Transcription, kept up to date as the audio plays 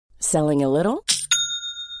Selling a little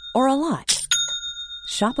or a lot?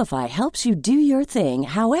 Shopify helps you do your thing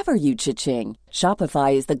however you cha-ching.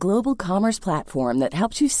 Shopify is the global commerce platform that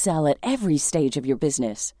helps you sell at every stage of your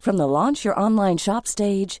business. From the launch your online shop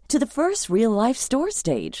stage to the first real-life store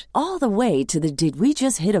stage, all the way to the did we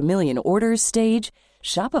just hit a million orders stage.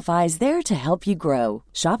 Shopify is there to help you grow.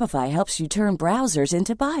 Shopify helps you turn browsers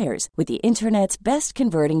into buyers with the internet's best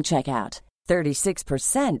converting checkout.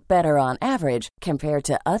 36% better on average compared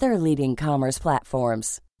to other leading commerce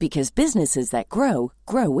platforms. Because businesses that grow,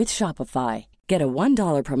 grow with Shopify. Get a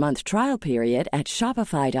 $1 per month trial period at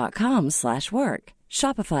shopify.com/work.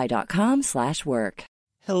 Shopify.com/work.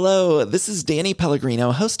 Hello, this is Danny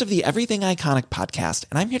Pellegrino, host of the Everything Iconic podcast,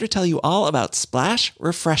 and I'm here to tell you all about Splash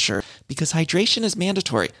Refresher, because hydration is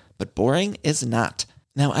mandatory, but boring is not.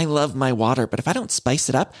 Now, I love my water, but if I don't spice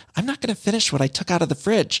it up, I'm not going to finish what I took out of the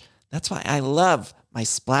fridge. That's why I love my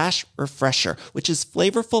Splash Refresher, which is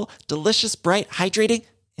flavorful, delicious, bright, hydrating,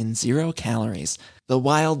 and 0 calories. The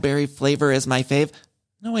wild berry flavor is my fave.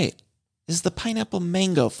 No, wait, is the pineapple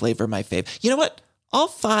mango flavor my fave? You know what? All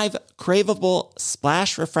 5 craveable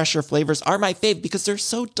Splash Refresher flavors are my fave because they're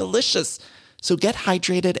so delicious. So get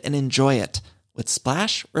hydrated and enjoy it with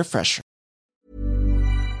Splash Refresher.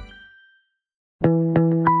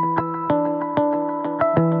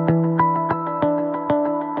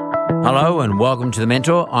 Hello and welcome to The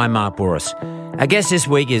Mentor. I'm Mark Boris. Our guest this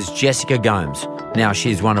week is Jessica Gomes. Now,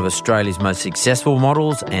 she's one of Australia's most successful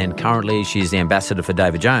models and currently she's the ambassador for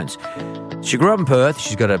David Jones. She grew up in Perth,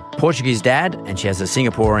 she's got a Portuguese dad and she has a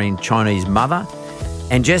Singaporean Chinese mother.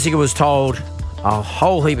 And Jessica was told a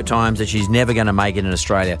whole heap of times that she's never going to make it in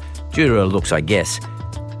Australia due to her looks, I guess,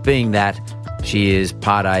 being that she is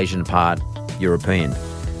part Asian, part European.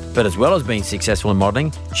 But as well as being successful in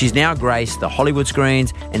modelling, she's now graced the Hollywood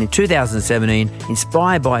screens and in 2017,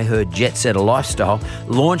 inspired by her jet-setter lifestyle,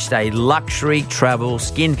 launched a luxury travel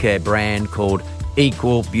skincare brand called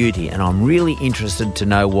Equal Beauty. And I'm really interested to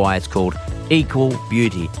know why it's called Equal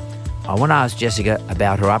Beauty. I want to ask Jessica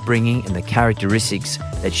about her upbringing and the characteristics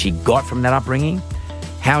that she got from that upbringing,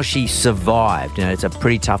 how she survived. You know, it's a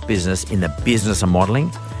pretty tough business in the business of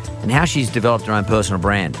modelling, and how she's developed her own personal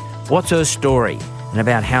brand. What's her story? And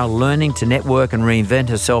about how learning to network and reinvent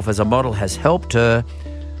herself as a model has helped her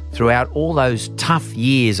throughout all those tough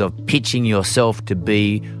years of pitching yourself to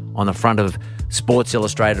be on the front of Sports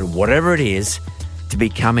Illustrated, whatever it is, to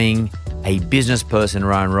becoming a business person in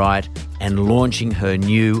her own right and launching her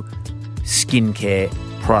new skincare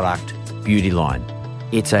product beauty line.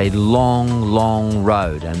 It's a long, long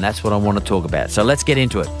road, and that's what I want to talk about. So let's get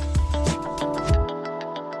into it.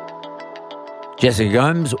 Jessica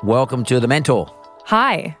Gomes, welcome to The Mentor.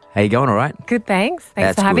 Hi. How you going, all right? Good, thanks.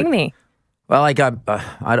 Thanks for having me. Well,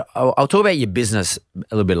 I'll talk about your business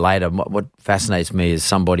a little bit later. What fascinates me is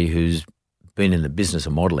somebody who's been in the business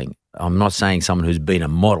of modelling. I'm not saying someone who's been a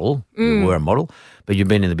model, you were a model, but you've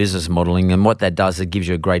been in the business of modelling, and what that does, it gives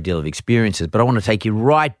you a great deal of experiences. But I want to take you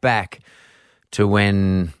right back to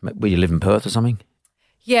when you live in Perth or something?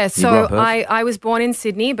 Yeah, so I was born in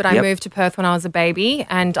Sydney, but I moved to Perth when I was a baby,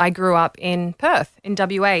 and I grew up in Perth, in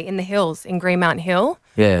WA, in the hills, in Green Mountain Hill.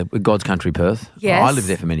 Yeah, God's country, Perth. Yes. I lived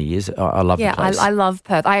there for many years. I love the place. Yeah, I love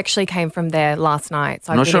Perth. I actually came from there last night.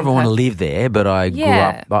 So I'm not sure if I want to live there, but I grew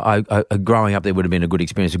up. Growing up there would have been a good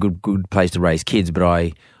experience, a good place to raise kids,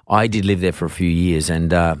 but I did live there for a few years,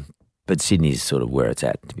 and but Sydney's sort of where it's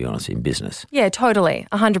at, to be honest, in business. Yeah, totally,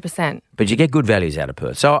 100%. But you get good values out of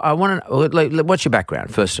Perth. So I want to, what's your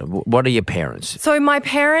background? First, what are your parents? So my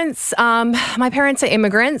parents are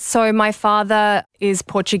immigrants. So my father is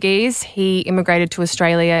Portuguese. He immigrated to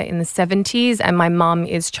Australia in the 70s, and my mum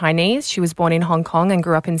is Chinese. She was born in Hong Kong and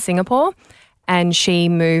grew up in Singapore, and she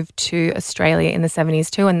moved to Australia in the 70s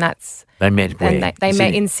too, and that's... They met where? They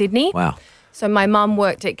met in Sydney. Wow. So my mum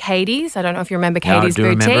worked at Katie's. I don't know if you remember Katie's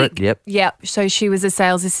Boutique. Remember it. Yep. Yep. So she was a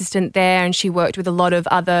sales assistant there, and she worked with a lot of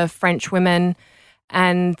other French women,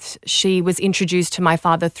 and she was introduced to my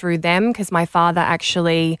father through them because my father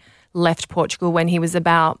actually left Portugal when he was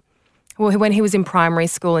when he was in primary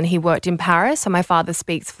school, and he worked in Paris. So my father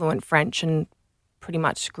speaks fluent French and pretty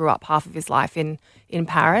much grew up half of his life in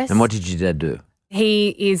Paris. And what did your dad do? He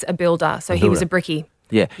is a builder. So he was a brickie.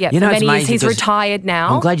 Yeah. You know, for many years. He's retired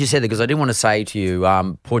now. I'm glad you said that because I didn't want to say to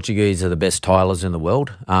you Portuguese are the best tilers in the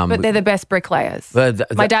world. But they're the best bricklayers.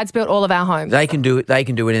 My dad's built all of our homes. They can do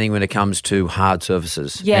anything when it comes to hard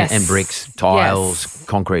surfaces and bricks, tiles,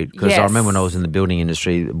 concrete. Because I remember when I was in the building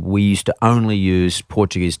industry, we used to only use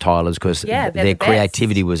Portuguese tilers because their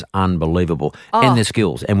creativity was unbelievable and their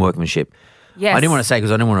skills and workmanship. Yes. I didn't want to say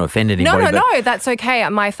because I didn't want to offend anybody. No, that's okay.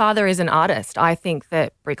 My father is an artist. I think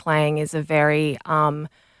that bricklaying is a very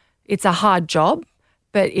it's a hard job,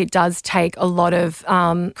 but it does take a lot of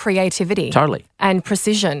creativity. Totally. And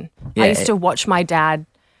precision. Yeah. I used to watch my dad,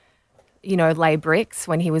 lay bricks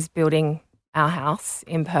when he was building our house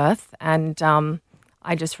in Perth, and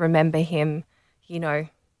I just remember him,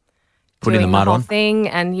 Putting doing the mud whole on thing,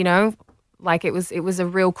 and like it was a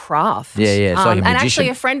real craft. Yeah, it's like a and magician. actually,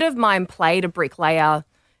 a friend of mine played a bricklayer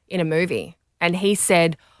in a movie, and he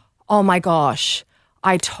said, "Oh my gosh,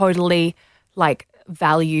 I totally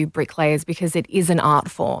value bricklayers because it is an art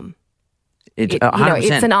form. It's It's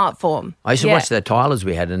 100%. an art form." I used to Yeah. watch the Tylers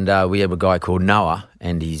we had, and we had a guy called Noah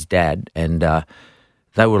and his dad, and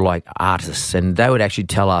they were like artists, and they would actually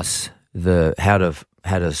tell us how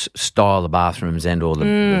to style the bathrooms and all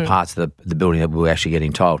the parts of the building that we were actually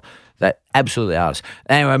getting tiled. That absolutely artists.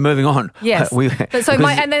 Anyway, moving on. Yes.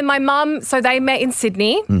 And then my mum, so they met in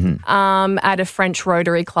Sydney at a French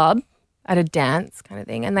Rotary Club at a dance kind of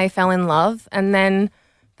thing, and they fell in love, and then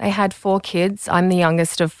they had 4 kids. I'm the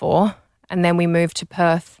youngest of 4, and then we moved to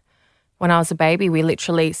Perth when I was a baby. We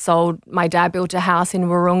literally my dad built a house in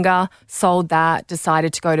Wahroonga, sold that,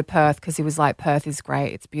 decided to go to Perth because he was like, Perth is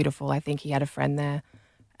great, it's beautiful. I think he had a friend there,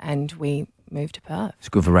 and we moved to Perth. It's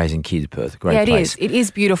good for raising kids, Perth. Great Yeah, place. it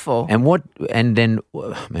is beautiful. And then,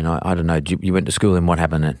 I don't know, you went to school and what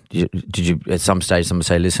happened? Did you at some stage someone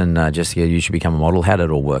say, listen, Jessica, you should become a model? How did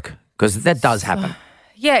it all work? Because that does happen.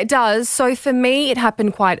 Yeah, it does. So for me, it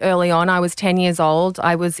happened quite early on. I was 10 years old.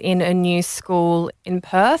 I was in a new school in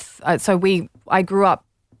Perth. I grew up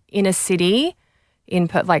in a city in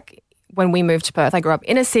Perth. Like when we moved to Perth, I grew up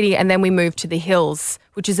in a city, and then we moved to the hills,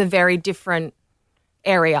 which is a very different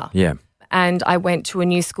area. Yeah. And I went to a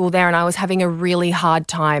new school there, and I was having a really hard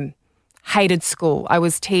time. Hated school. I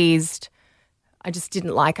was teased. I just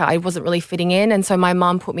didn't like it. I wasn't really fitting in. And so my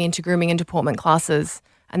mum put me into grooming and deportment classes.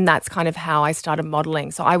 And that's kind of how I started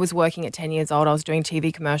modelling. So I was working at 10 years old. I was doing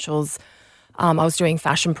TV commercials. I was doing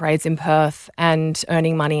fashion parades in Perth and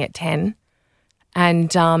earning money at 10. And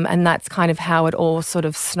that's kind of how it all sort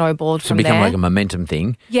of snowballed from there. So it became like a momentum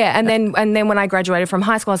thing. Yeah, and then when I graduated from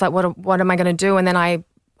high school, I was like, what am I going to do? And then I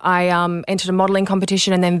entered a modelling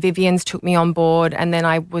competition, and then Vivian's took me on board, and then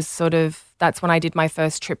I was that's when I did my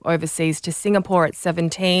first trip overseas to Singapore at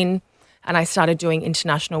 17, and I started doing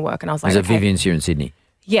international work, and I was like, Is it Vivian's here in Sydney?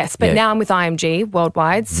 Yes, but now I'm with IMG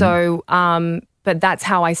worldwide. Mm-hmm. So, but that's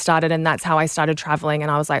how I started, and that's how I started traveling.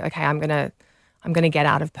 And I was like, okay, I'm gonna get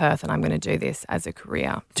out of Perth, and I'm gonna do this as a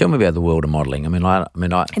career. Tell me about the world of modelling.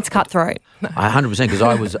 It's cutthroat. 100%,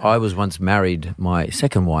 because I was once married. My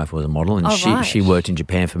second wife was a model, and she worked in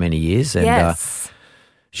Japan for many years, and yes.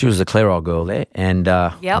 She was the Clairol girl there, and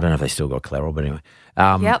I Yep. don't know if they still got Clairol, but anyway.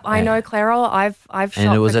 Yep, I know Clairol. I've shot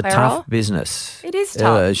and it was for a Clairol. tough business. It is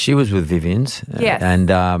tough. She was with Vivian's, Yes. and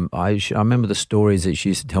I remember the stories that she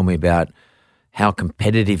used to tell me about how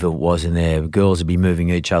competitive it was in there. Girls would be moving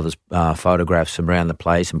each other's photographs from around the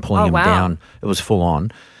place and pulling them wow. down. It was full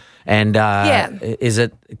on. And is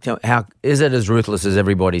it as ruthless as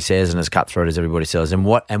everybody says and as cutthroat as everybody says? And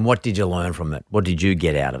what did you learn from it? What did you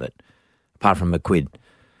get out of it, apart from a quid?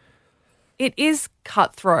 It is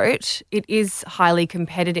cutthroat. It is highly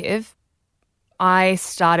competitive. I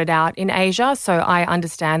started out in Asia, so I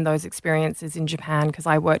understand those experiences in Japan because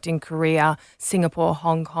I worked in Korea, Singapore,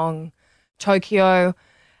 Hong Kong, Tokyo.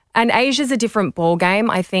 And Asia's a different ball game.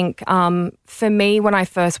 I think for me, when I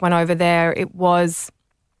first went over there, it was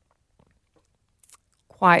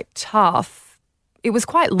quite tough. It was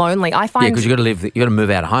quite lonely. I find because you got to move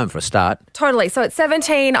out of home for a start. Totally. So at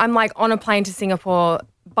 17, I'm like on a plane to Singapore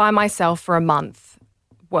by myself for a month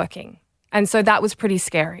working. And so that was pretty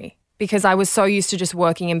scary because I was so used to just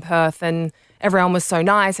working in Perth and everyone was so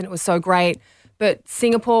nice and it was so great. But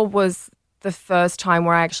Singapore was the first time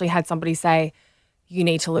where I actually had somebody say, you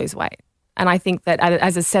need to lose weight. And I think that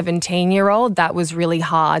as a 17-year-old, that was really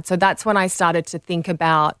hard. So that's when I started to think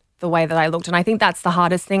about the way that I looked. And I think that's the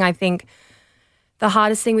hardest thing. I think the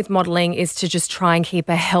hardest thing with modelling is to just try and keep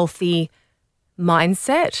a healthy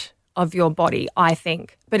mindset of your body, I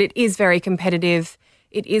think. But it is very competitive.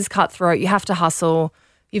 It is cutthroat. You have to hustle.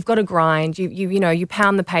 You've got to grind. You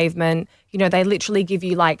pound the pavement. They literally give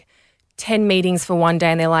you like 10 meetings for one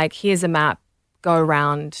day and they're like, here's a map, go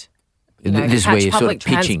around. This is where you're sort of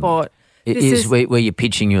pitching. Transport. It is where you're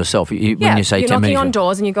pitching yourself. When you say you're 10 knocking minutes. on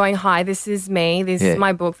doors and you're going, hi, this is me. This is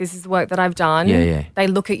my book. This is the work that I've done. Yeah. They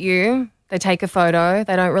look at you. They take a photo.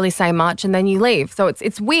 They don't really say much and then you leave. So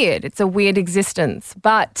it's weird. It's a weird existence.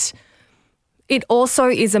 But it also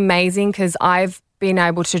is amazing because I've been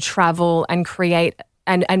able to travel and create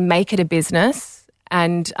and make it a business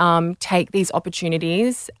and take these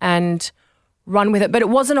opportunities and run with it. But it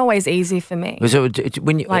wasn't always easy for me. So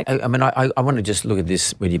when you, I want to just look at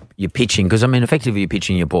this when you're pitching, because effectively you're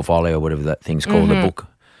pitching your portfolio, or whatever that thing's called, the book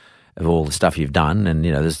of all the stuff you've done, and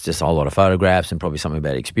there's just a whole lot of photographs and probably something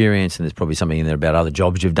about experience, and there's probably something in there about other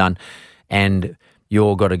jobs you've done, and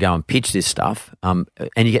you've got to go and pitch this stuff, and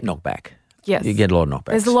you get knocked back. Yes. You get a lot of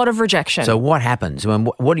knockbacks. There's a lot of rejection. So what happens?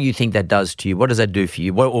 What do you think that does to you? What does that do for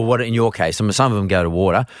you? What in your case, some of them go to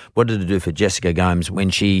water. What did it do for Jessica Gomes when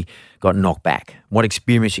she got knocked back? What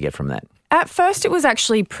experience you get from that? At first, it was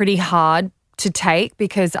actually pretty hard to take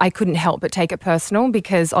because I couldn't help but take it personal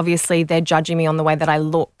because obviously they're judging me on the way that I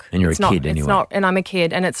look. And you're a kid anyway. And I'm a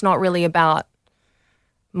kid, and it's not really about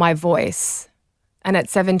my voice. And at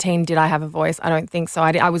 17, did I have a voice? I don't think so.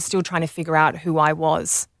 I was still trying to figure out who I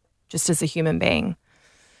was just as a human being.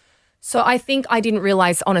 So I think I didn't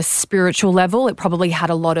realize on a spiritual level it probably had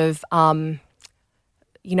a lot of,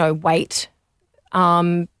 weight.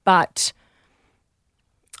 But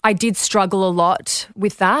I did struggle a lot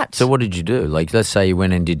with that. So what did you do? Like, let's say you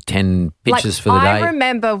went and did 10 pitches for the day. I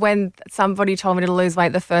remember when somebody told me to lose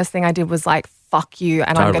weight, the first thing I did was like, fuck you,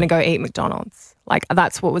 and I'm going to go eat McDonald's. Like,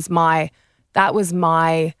 that was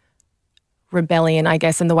my rebellion, I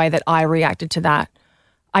guess, and the way that I reacted to that.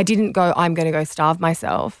 I didn't go, I'm going to go starve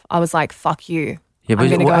myself. I was like, fuck you. Yeah, but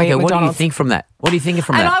I'm going to go eat McDonald's. What do you think from that? What are you thinking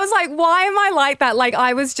from that? And I was like, why am I like that? Like,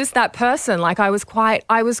 I was just that person. Like, I was quite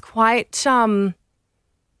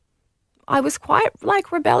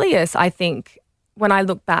like rebellious, I think, when I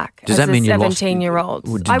look back Does as that mean a you lost?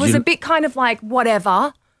 17-year-old. I was a bit kind of like,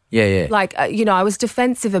 whatever. Yeah. Like, I was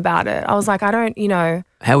defensive about it. I was like, I don't.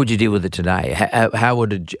 How would you deal with it today? How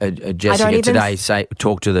would a Jessica today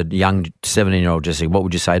talk to the young 17-year-old Jessica? What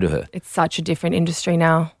would you say to her? It's such a different industry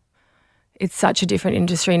now.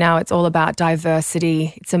 It's all about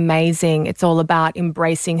diversity. It's amazing. It's all about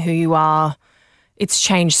embracing who you are. It's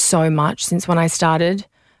changed so much since when I started.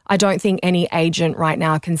 I don't think any agent right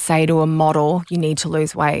now can say to a model, you need to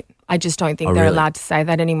lose weight. I just don't think they're allowed to say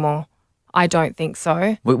that anymore. I don't think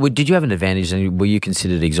so. Did you have an advantage? And were you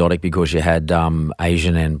considered exotic because you had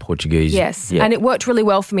Asian and Portuguese? Yes, and it worked really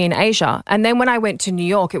well for me in Asia. And then when I went to New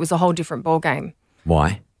York, it was a whole different ballgame.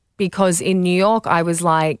 Why? Because in New York, I was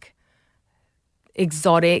like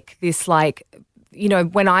exotic,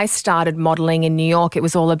 when I started modeling in New York, it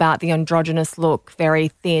was all about the androgynous look, very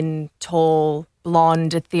thin, tall,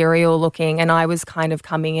 blonde, ethereal looking. And I was kind of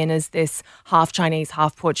coming in as this half Chinese,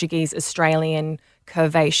 half Portuguese, Australian,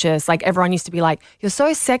 curvaceous. Like, everyone used to be like, you're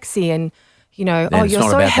so sexy and, you're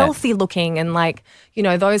so healthy looking and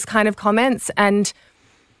those kind of comments. And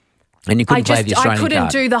you couldn't play the Australian I couldn't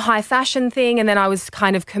card. do the high fashion thing, and then I was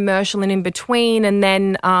kind of commercial and in between. And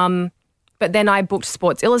then, but then I booked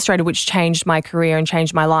Sports Illustrated, which changed my career and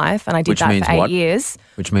changed my life. And I did that for 8 years.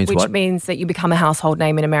 Which means what? Which means that you become a household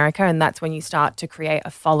name in America, and that's when you start to create a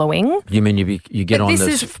following. You mean you get on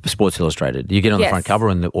Sports Illustrated? You get on the front cover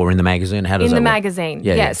or in the magazine? How does that work? In the magazine,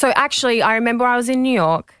 yeah. So actually, I remember I was in New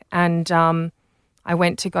York, and I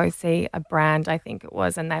went to go see a brand, I think it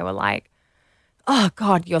was, and they were like, oh,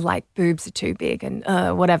 God, your boobs are too big and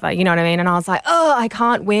whatever, you know what I mean? And I was like, oh, I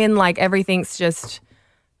can't win. Like, everything's just...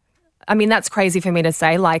 I mean, that's crazy for me to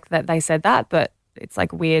say, like, that they said that, but it's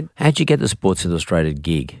like weird. How'd you get the Sports Illustrated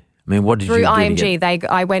gig? I mean, what did you do? Through IMG.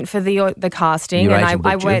 I went for the casting, Your and agent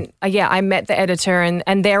I booked went. I met the editor,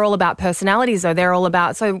 and they're all about personalities, though. They're all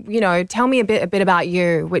about. So tell me a bit about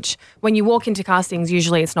you. Which when you walk into castings,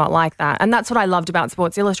 usually it's not like that, and that's what I loved about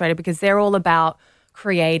Sports Illustrated, because they're all about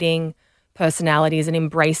creating personalities and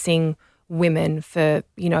embracing women for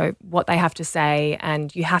what they have to say,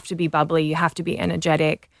 and you have to be bubbly, you have to be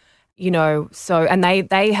energetic. And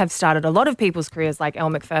they have started a lot of people's careers, like Elle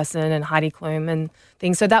Macpherson and Heidi Klum and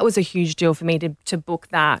things. So that was a huge deal for me to book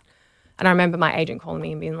that. And I remember my agent calling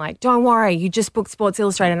me and being like, don't worry, you just booked Sports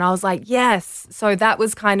Illustrated. And I was like, yes. So that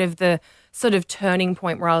was kind of the sort of turning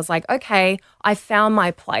point where I was like, okay, I found my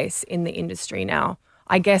place in the industry now.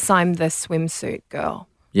 I guess I'm the swimsuit girl.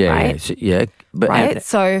 Yeah, right? yeah. But, right?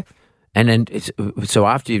 So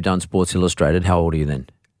after you've done Sports Illustrated, how old are you then?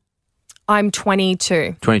 I'm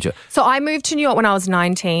 22. 22. So I moved to New York when I was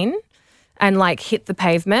 19 and hit the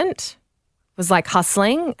pavement, was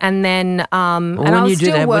hustling, and then and I was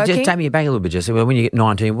still working. Just take me back a little bit, Jessica. When you get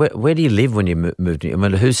 19, where do you live when you move to? I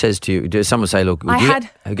mean, who says to you? Does someone say, "Look, go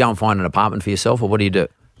and find an apartment for yourself," or what do you do?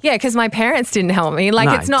 Yeah, because my parents didn't help me.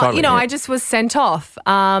 It's not, totally, I just was sent off.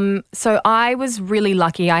 So I was really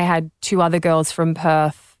lucky. I had 2 other girls from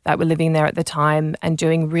Perth that were living there at the time and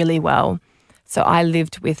doing really well. So I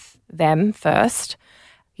lived with them first.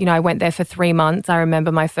 I went there for 3 months. I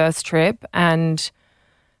remember my first trip, and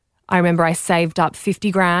I remember I saved up 50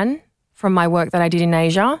 grand from my work that I did in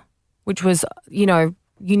Asia, which was, you know,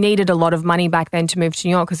 you needed a lot of money back then to move to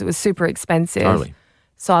New York because it was super expensive. Totally.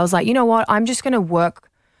 So I was like, you know what, I'm just going to work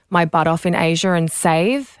my butt off in Asia and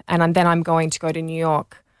save, and then I'm going to go to New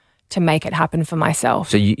York to make it happen for myself.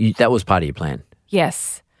 So that was part of your plan?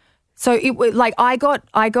 Yes. So it was like I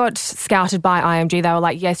got scouted by IMG. They were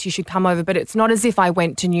like, yes, you should come over. But it's not as if I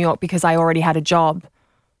went to New York because I already had a job.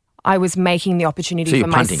 I was making the opportunity for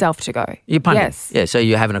myself to go. You're punting. Yes. Yeah, so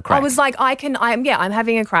you're having a crack. I was like, I'm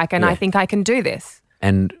having a crack and I think I can do this.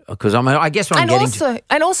 And because I guess what I'm getting to...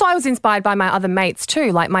 And also I was inspired by my other mates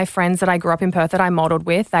too, like my friends that I grew up in Perth that I modelled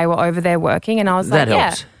with. They were over there working and I was like,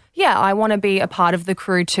 yeah, I want to be a part of the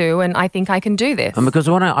crew too, and I think I can do this. And because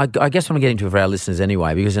I guess what I'm getting to for our listeners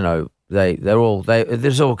anyway, because, you know,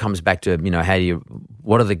 this all comes back to, you know,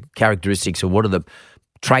 what are the characteristics or what are the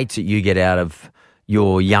traits that you get out of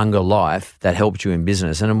your younger life that helped you in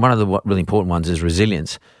business. And one of the really important ones is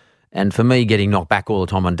resilience. And for me, getting knocked back all the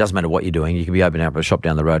time, and it doesn't matter what you're doing, you could be opening up a shop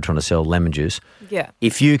down the road trying to sell lemon juice. Yeah.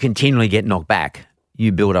 If you continually get knocked back,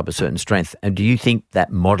 you build up a certain strength. And do you think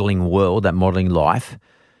that modelling world, that modelling life,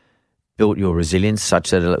 built your resilience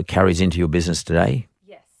such that it carries into your business today?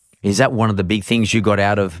 Yes. Is that one of the big things you got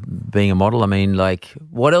out of being a model? I mean, like,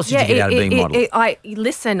 what else did you get out of being a model?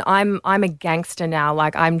 Listen, I'm a gangster now.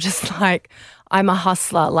 Like, I'm just like, I'm a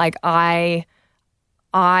hustler. Like, I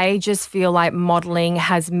just feel like modeling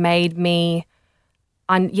has made me,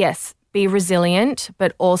 be resilient,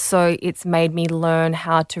 but also it's made me learn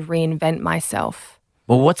how to reinvent myself.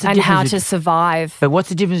 Well, what's the and difference how to survive. But what's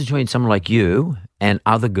the difference between someone like you and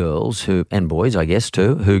other girls and boys, I guess,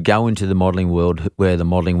 too, who go into the modelling world where the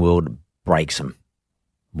modelling world breaks them?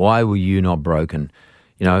 Why were you not broken?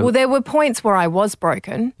 You know. Well, there were points where I was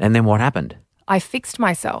broken. And then what happened? I fixed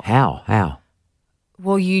myself. How?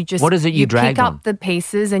 Well, you just what is it you pick on? up the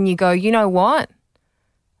pieces and you go, you know what?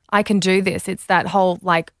 I can do this. It's that whole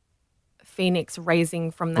like phoenix raising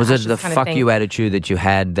from the ashes. Was it the fuck you attitude that you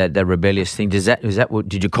had, that rebellious thing? Is that what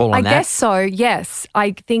did you call on that? I guess so, yes.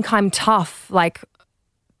 I think I'm tough. Like,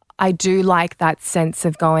 I do like that sense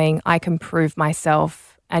of going, I can prove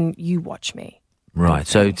myself and you watch me. Right.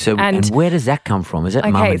 So and where does that come from? Is that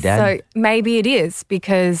mum and dad? So maybe it is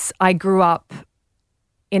because I grew up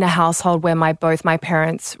in a household where both my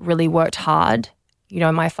parents really worked hard. You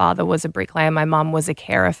know, my father was a bricklayer, my mum was a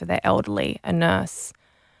carer for the elderly, a nurse.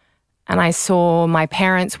 And I saw my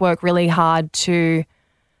parents work really hard to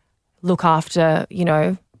look after, you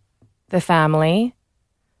know, the family.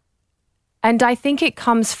 And I think it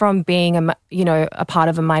comes from being, a part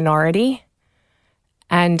of a minority.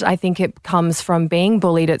 And I think it comes from being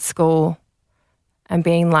bullied at school and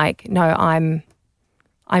being like, no,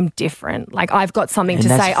 I'm different. Like, I've got something to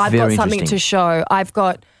say. I've got something to show. I've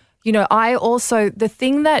got, the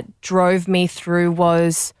thing that drove me through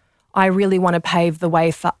was I really want to pave the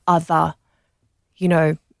way for other,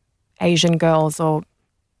 Asian girls or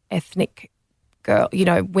ethnic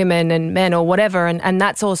women and men or whatever. And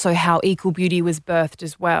that's also how Equal Beauty was birthed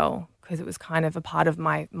as well, because it was kind of a part of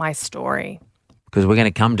my story. Because we're going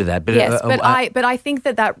to come to that. But, yes, but I think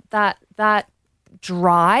that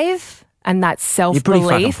drive and that self-belief. You're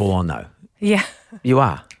pretty fucking full on though. Yeah. You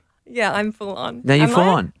are. Yeah, I'm full on. No, you're full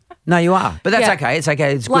on. No, you are. But that's okay. It's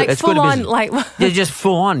okay. It's like good. It's full good on, like you're just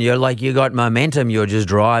full on. You're like, you got momentum. You're just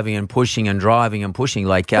driving and pushing and driving and pushing.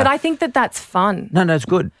 Like, but I think that's fun. No, it's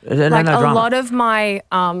good. Like no drama. lot of my,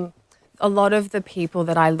 a lot of the people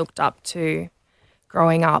that I looked up to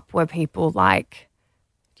growing up were people like,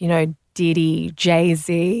 Diddy,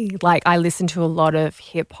 Jay-Z. Like, I listened to a lot of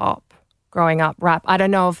hip hop growing up, rap. I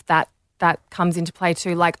don't know if that comes into play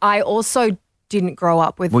too. Like, I also didn't grow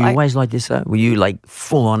up with. Were you always like this though? Were you like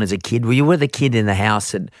full on as a kid? Were you the kid in the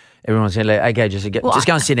house and everyone said, like, okay, just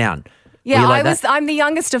go and sit down? Yeah, I'm the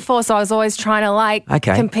youngest of four, so I was always trying to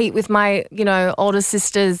compete with my, older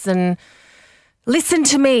sisters and listen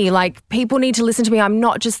to me. Like, people need to listen to me. I'm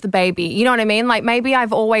not just the baby. You know what I mean? Like, maybe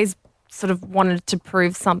I've always sort of wanted to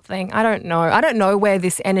prove something. I don't know. I don't know where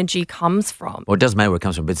this energy comes from. Well, it doesn't matter where it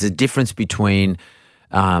comes from, but it's the difference between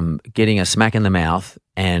getting a smack in the mouth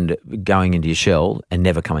and going into your shell and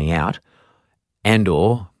never coming out, and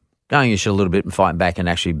or going your shell a little bit and fighting back and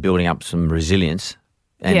actually building up some resilience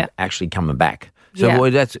and actually coming back. So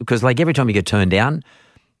that's because, like, every time you get turned down,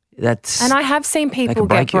 that's... And I have seen people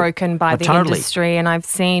get broken by the industry, and I've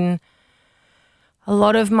seen a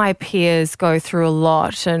lot of my peers go through a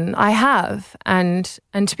lot, and I have. And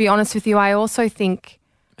to be honest with you, I also think...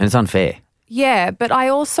 And it's unfair. Yeah, but I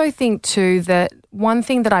also think too that one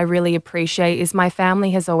thing that I really appreciate is my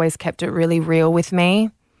family has always kept it really real with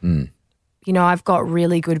me. Mm. I've got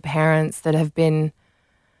really good parents that have been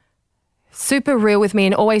super real with me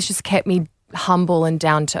and always just kept me humble and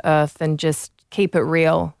down to earth and just keep it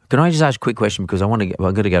real. Can I just ask a quick question, because I've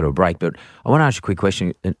got to go to a break, but I want to ask you a quick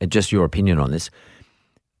question, just your opinion on this.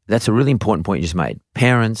 That's a really important point you just made.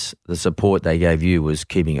 Parents, the support they gave you was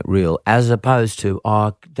keeping it real, as opposed to,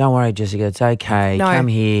 oh, don't worry, Jessica, it's okay. No. Come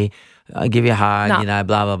here, I'll give you a hug, No.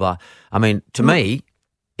 blah, blah, blah. I mean, to me,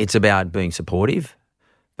 it's about being supportive,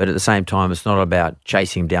 but at the same time, it's not about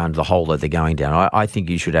chasing them down to the hole that they're going down. I think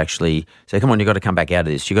you should actually say, come on, you've got to come back out of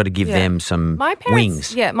this. You've got to give them some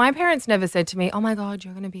wings. Yeah, my parents never said to me, oh my God,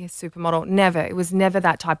 you're going to be a supermodel. Never. It was never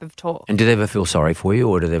that type of talk. And did they ever feel sorry for you,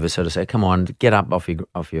 or did they ever sort of say, come on, get up off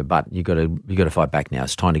your butt. You got to fight back now.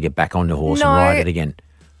 It's time to get back on the horse and ride it again.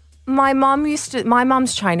 My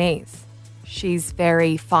mum's Chinese. She's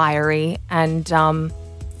very fiery and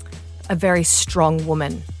a very strong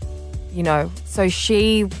woman, So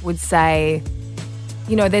she would say,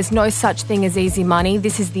 there's no such thing as easy money.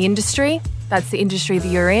 This is the industry. That's the industry that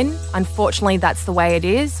you're in. Unfortunately, that's the way it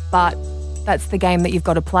is, but that's the game that you've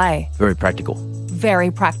got to play. Very practical.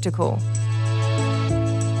 Very practical.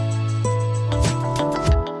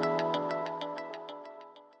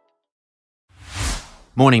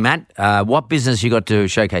 Morning, Matt. What business you got to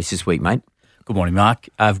showcase this week, mate? Good morning, Mark.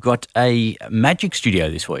 I've got a magic studio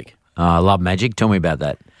this week. I love magic. Tell me about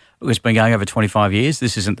that. Look, it's been going over 25 years.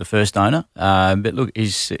 This isn't the first owner, but look,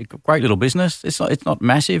 it's a great little business. It's not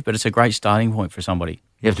massive, but it's a great starting point for somebody.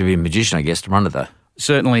 You have to be a magician, I guess, to run it, though.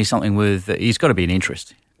 Certainly something he's got to be an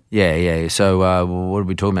interest. Yeah. So what are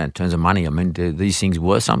we talking about in terms of money? I mean, do these things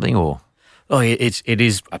worth something, or? Oh, it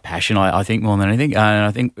is a passion, I think, more than anything. And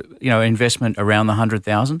I think, investment around the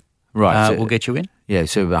 100,000 will get you in. Yeah,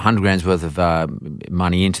 so 100 grand's worth of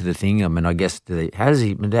money into the thing. I mean, I guess, do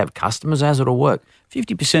they have customers? How's it all work?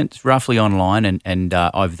 50% roughly online and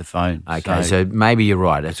over the phone. Okay, so maybe you're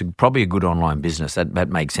right. It's probably a good online business. That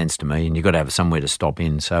makes sense to me, and you've got to have somewhere to stop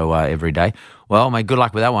in. So every day. Well, mate, good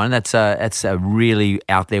luck with that one. That's a really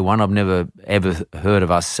out there one. I've never ever heard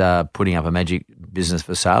of us putting up a magic business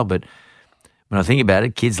for sale, but when I think about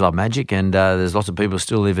it, kids love magic, and there's lots of people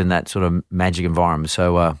still live in that sort of magic environment.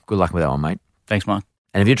 So good luck with that one, mate. Thanks, Mark.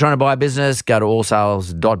 And if you're trying to buy a business, go to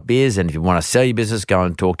allsales.biz. And if you want to sell your business, go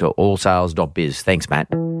and talk to allsales.biz. Thanks, Matt.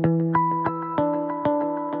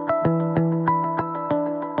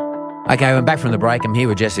 Okay, we're back from the break. I'm here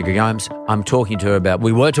with Jessica Gomes.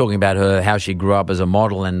 We were talking about her, how she grew up as a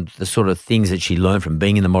model and the sort of things that she learned from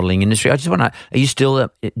being in the modelling industry. I just want to know, are you still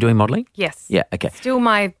doing modelling? Yes. Yeah, okay. Still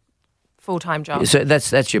my full-time job. So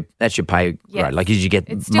that's your pay, yes. Right? Like, did you get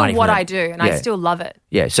it's still money what from that? I do, and I still love it.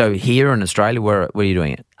 Yeah. So here in Australia, where are you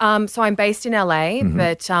doing it? So I'm based in LA,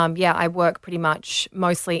 but I work pretty much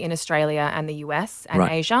mostly in Australia and the US and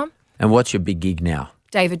Asia. And what's your big gig now?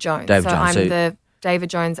 David Jones. I'm the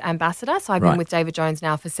David Jones ambassador. So I've been with David Jones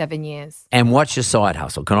now for 7 years. And what's your side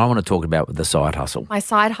hustle? I want to talk about the side hustle. My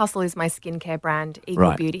side hustle is my skincare brand,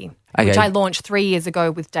 Eagle Beauty, Okay. which I launched 3 years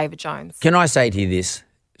ago with David Jones. Can I say to you this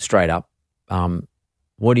straight up?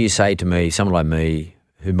 What do you say to me, someone like me,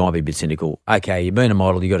 who might be a bit cynical? Okay, you've been a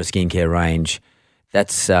model, you've got a skincare range.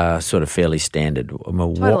 That's sort of fairly standard.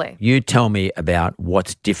 Totally. You tell me about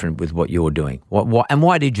what's different with what you're doing. What and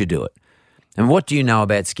why did you do it? And what do you know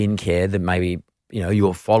about skincare that maybe,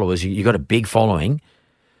 your followers, you've got a big following.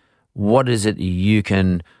 What is it you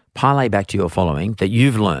can parlay back to your following that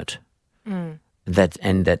you've learnt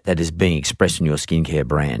that is being expressed in your skincare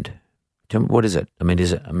brand? Tell me, what is it?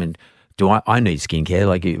 Do I need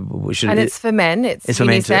skincare? It's for men. It's for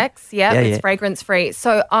men too? unisex. It's fragrance free.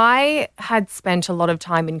 So I had spent a lot of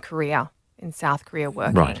time in South Korea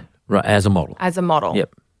working. Right. As a model.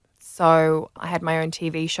 Yep. So I had my own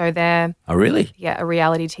TV show there. Oh, really? Yeah, a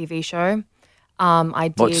reality TV show.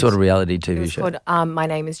 What sort of reality TV it was show? Called My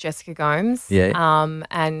Name is Jessica Gomes. Yeah.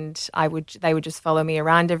 And they would just follow me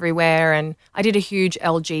around everywhere, and I did a huge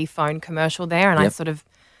LG phone commercial there, and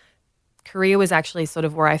Korea was actually sort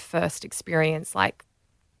of where I first experienced like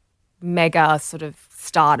mega sort of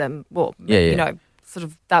stardom. Well, sort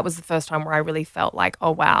of that was the first time where I really felt like,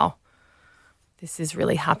 oh, wow, this is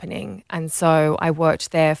really happening. And so I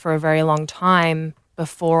worked there for a very long time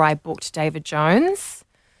before I booked David Jones.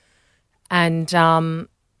 And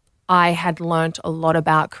I had learnt a lot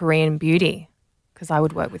about Korean beauty because I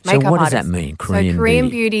would work with makeup artists. So what does that mean, Korean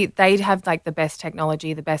beauty, they'd have like the best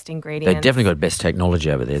technology, the best ingredients. They've definitely got best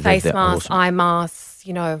technology over there. Face They're masks, awesome. eye masks,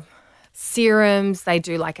 serums. They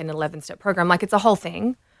do like an 11-step program. Like it's a whole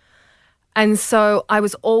thing. And so I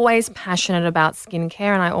was always passionate about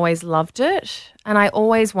skincare and I always loved it. And I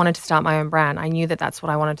always wanted to start my own brand. I knew that that's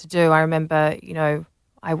what I wanted to do. I remember,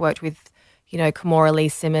 I worked with, Kimora Lee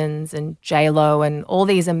Simmons and J-Lo and all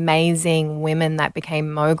these amazing women that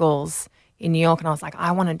became moguls in New York. And I was like,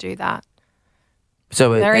 I want to do that.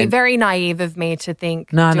 So very naive of me to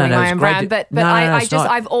think No, doing my it's own great brand. But no, it's not.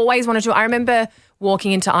 I've always wanted to. I remember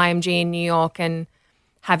walking into IMG in New York and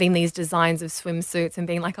having these designs of swimsuits and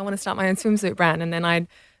being like, I want to start my own swimsuit brand. And then I'd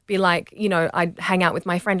be like, I'd hang out with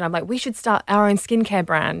my friend and I'm like, we should start our own skincare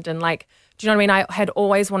brand. And like, do you know what I mean? I had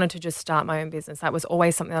always wanted to just start my own business. That was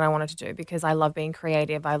always something that I wanted to do because I love being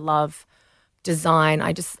creative. I love design.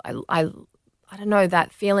 I don't know,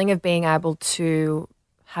 that feeling of being able to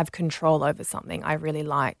have control over something I really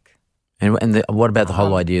like. And what about the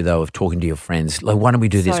whole idea, though, of talking to your friends? Like, why don't we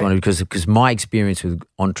do this? Because my experience with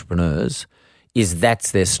entrepreneurs is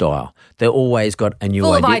that's their style. They've always got a new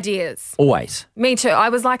idea. Full of ideas. Always. Me too. I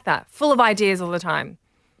was like that. Full of ideas all the time.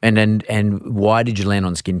 And why did you land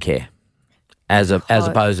on skincare as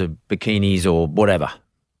opposed to bikinis or whatever?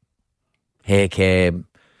 Hair care,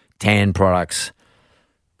 tan products.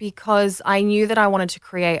 Because I knew that I wanted to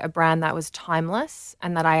create a brand that was timeless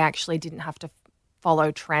and that I actually didn't have to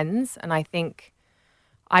follow trends. And I think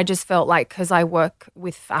I just felt like because I work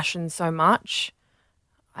with fashion so much,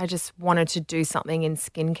 I just wanted to do something in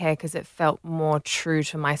skincare because it felt more true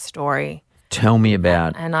to my story. Tell me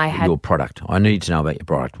about your product. I need to know about your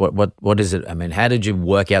product. What is it? I mean, how did you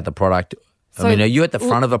work out the product? So are you at the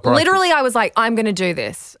front of a product? Literally, I was like, I'm going to do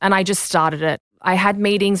this. And I just started it. I had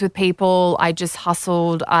meetings with people. I just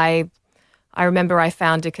hustled. I remember I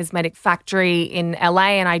found a cosmetic factory in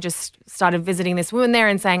LA and I just started visiting this woman there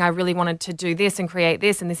and saying I really wanted to do this and create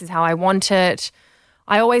this and this is how I want it.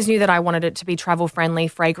 I always knew that I wanted it to be travel-friendly,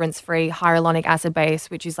 fragrance-free, hyaluronic acid base,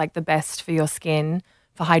 which is like the best for your skin,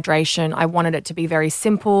 for hydration. I wanted it to be very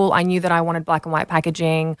simple. I knew that I wanted black and white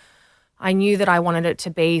packaging. I knew that I wanted it to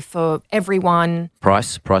be for everyone.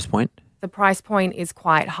 Price point? The price point is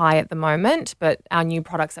quite high at the moment, but our new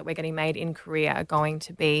products that we're getting made in Korea are going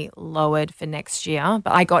to be lowered for next year.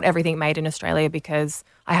 But I got everything made in Australia because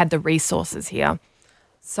I had the resources here.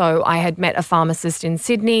 So I had met a pharmacist in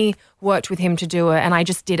Sydney, worked with him to do it, and I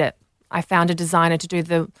just did it. I found a designer to do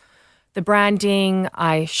the branding.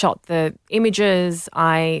 I shot the images.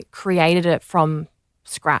 I created it from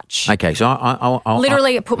scratch. Okay, so I'll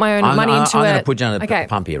literally put my own money into it. I'm going to put you under the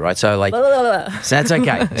pump here, right? So like, so that's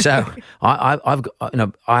okay. So I've got,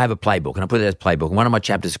 I have a playbook, and I put it as playbook. And one of my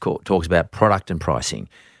chapters talks about product and pricing.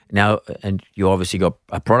 Now, and you obviously got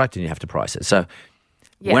a product, and you have to price it. So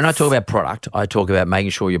when I talk about product, I talk about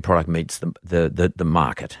making sure your product meets the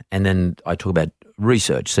market, and then I talk about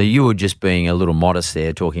research. So you were just being a little modest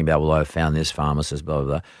there, talking about, well, I found this pharmacist, blah blah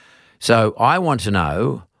blah. So I want to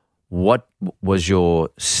know, what was your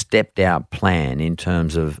stepped-out plan in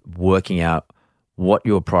terms of working out what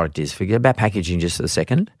your product is? Forget about packaging just a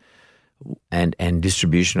second and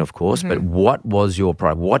distribution, of course, but what was your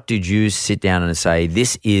product? What did you sit down and say,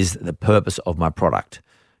 this is the purpose of my product?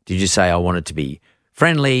 Did you say, I want it to be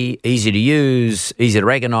friendly, easy to use, easy to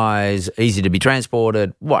recognize, easy to be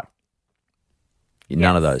transported? What?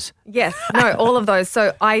 None of those. Yes. No, all of those.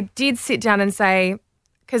 So I did sit down and say,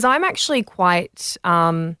 because I'm actually quite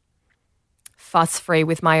fuss-free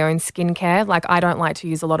with my own skincare. Like, I don't like to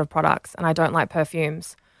use a lot of products and I don't like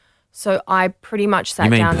perfumes. So I pretty much sat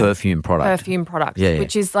down. You mean perfume product? Perfume products, yeah.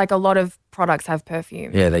 Which is like a lot of products have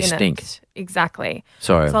perfume. Yeah, they stink. Exactly.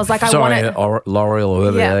 Sorry. So I was like, L'Oreal or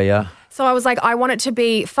whoever they are. So I was like, I want it to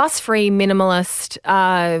be fuss-free, minimalist,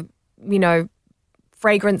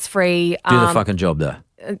 fragrance-free. Do the fucking job, though.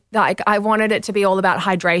 Like, I wanted it to be all about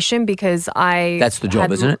hydration because That's the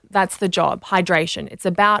job, isn't it? That's the job, hydration. It's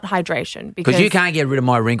about hydration. Because you can't get rid of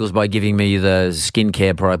my wrinkles by giving me the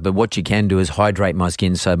skincare product, but what you can do is hydrate my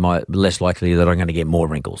skin so less likely that I'm going to get more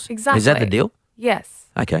wrinkles. Exactly. Is that the deal? Yes.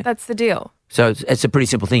 Okay. That's the deal. So it's a pretty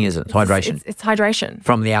simple thing, isn't it? Hydration. It's hydration.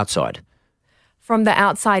 From the outside. From the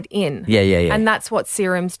outside in. Yeah. And that's what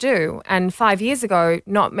serums do. And 5 years ago,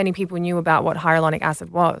 not many people knew about what hyaluronic acid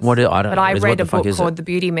was. I don't know. But I read a book called The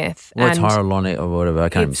Beauty Myth. What's hyaluronic or whatever? I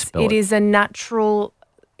can't even spell it. It is a natural,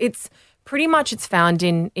 it's found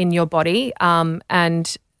in your body.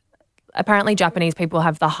 And apparently Japanese people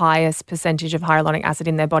have the highest percentage of hyaluronic acid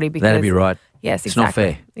in their body because. That'd be right. Yes, it's exactly.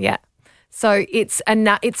 Not fair. Yeah. So it's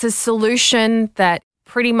a solution that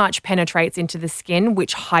pretty much penetrates into the skin,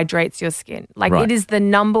 which hydrates your skin. Like, It is the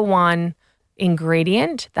number one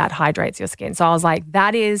ingredient that hydrates your skin. So I was like,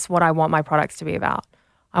 that is what I want my products to be about.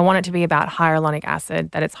 I want it to be about hyaluronic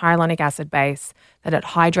acid, that it's hyaluronic acid base, that it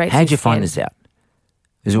hydrates How'd you your skin. find this out?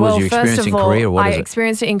 Was your experience in Korea, or what is it? I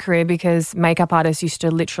experienced it in Korea because makeup artists used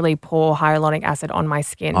to literally pour hyaluronic acid on my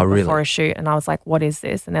skin before a shoot. And I was like, what is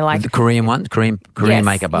this? And they're like... The Korean one? Korean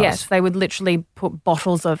makeup artists? Yes, they would literally put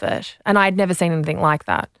bottles of it. And I'd never seen anything like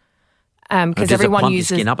that. because everyone plump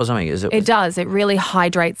uses your skin up or something. Is it? It does. It really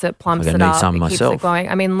hydrates it, plumps I'm it gonna need up, some it keeps myself. it going.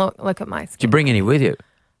 I mean, look at my skin. Do you bring any with you?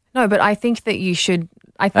 No, but I think that you should.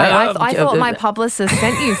 I thought my publicist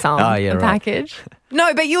sent you some right. package.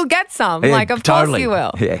 No, but you'll get some. Yeah, of totally. course you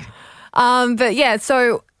will. Yeah. But yeah,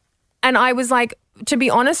 so, and I was like, to be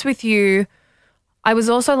honest with you, I was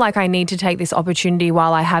also like, I need to take this opportunity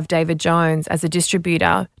while I have David Jones as a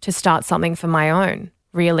distributor to start something for my own,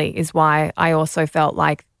 really, is why I also felt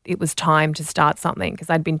like it was time to start something,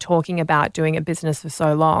 because I'd been talking about doing a business for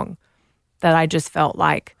so long that I just felt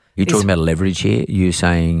like. You're talking about leverage here? You're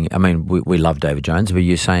saying, I mean, we love David Jones, but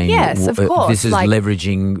you're saying yes, of course. This is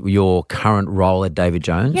leveraging your current role at David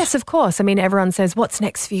Jones? Yes, of course. I mean, everyone says, what's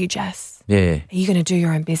next for you, Jess? Yeah. Are you going to do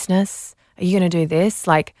your own business? Are you going to do this?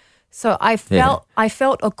 So I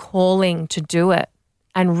felt a calling to do it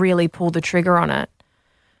and really pull the trigger on it.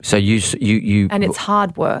 So you and it's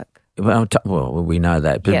hard work. Well, we know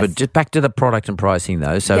that. But, Yes. but just back to the product and pricing,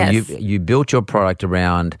 though. So Yes. you built your product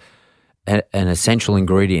around an essential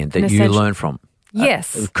ingredient that you learned from.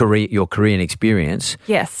 Yes. Your Korean experience.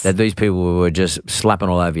 Yes. That these people were just slapping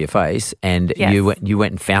all over your face, and Yes. you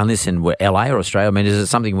went and found this in LA or Australia. I mean, is it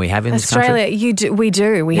something we have in this country? Australia, we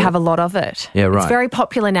do. We have a lot of it. Yeah, right. It's very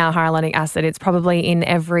popular now, hyaluronic acid. It's probably in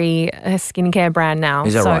every skincare brand now.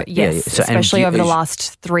 Is that right? Yes, Yeah. So, especially over the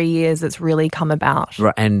last 3 years, it's really come about.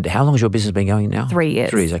 Right. And how long has your business been going now? 3 years.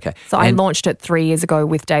 3 years, okay. So I launched it 3 years ago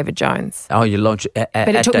with David Jones. Oh, you launched at But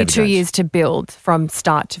it took me David 2 Jones. years to build from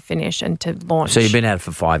start to finish and to launch. So you've been at it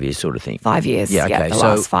for 5 years, sort of thing. 5 years. Yeah, okay. The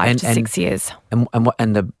last 5 to 6 years.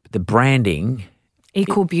 And the branding.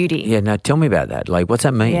 Equal beauty. Yeah. Now tell me about that. Like, what's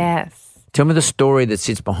that mean? Yes. Tell me the story that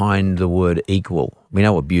sits behind the word equal. We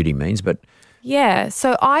know what beauty means, but Yeah,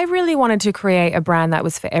 so I really wanted to create a brand that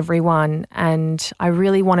was for everyone, and I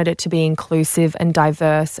really wanted it to be inclusive and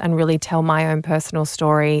diverse and really tell my own personal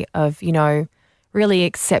story of, really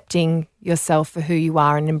accepting yourself for who you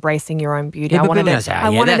are and embracing your own beauty. yeah, I but wanted people it, say, I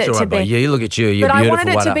wanted that's it all to right, but be you look at you, you're But I beautiful. wanted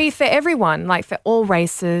it to whatever. be for everyone, like for all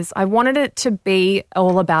races. I wanted it to be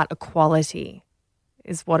all about equality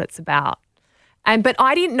is what it's about. But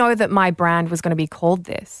I didn't know that my brand was going to be called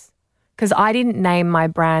this, because I didn't name my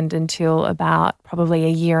brand until about probably a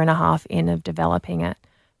year and a half in of developing it.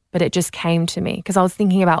 But it just came to me because I was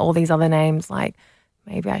thinking about all these other names, like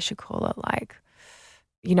maybe I should call it like,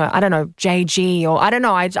 I don't know, JG, or I don't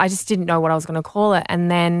know. I just didn't know what I was going to call it.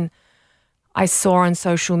 And then I saw on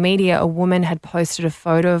social media a woman had posted a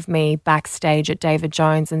photo of me backstage at David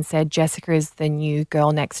Jones and said, Jessica is the new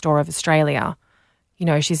girl next door of Australia.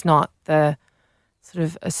 She's not the sort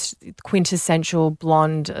of a quintessential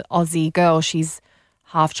blonde Aussie girl. She's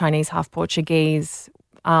half Chinese, half Portuguese.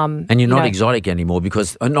 And you're not exotic anymore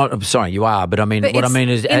because I'm sorry, you are, but I mean, what I mean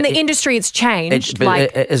is in the industry, it's changed.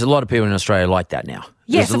 There's a lot of people in Australia like that now.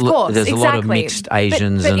 Yes, there's of course, There's exactly. a lot of mixed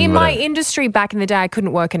Asians. But and in my whatever. industry back in the day, I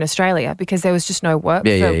couldn't work in Australia because there was just no work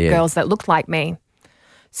for girls that looked like me.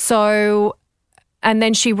 So, and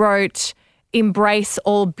then she wrote, "Embrace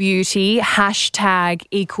all beauty,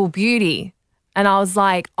 #equal beauty," and I was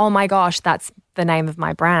like, "Oh my gosh, that's the name of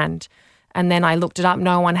my brand." And then I looked it up.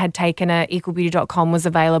 No one had taken it. Equalbeauty.com was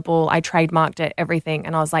available. I trademarked it, everything.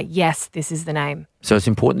 And I was like, yes, this is the name. So it's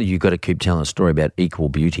important that you've got to keep telling a story about equal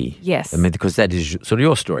beauty. Yes. I mean, because that is sort of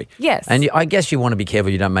your story. Yes. And I guess you want to be careful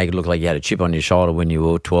you don't make it look like you had a chip on your shoulder when you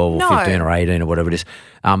were 12 or 15 or 18 or whatever it is.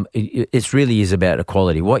 It really is about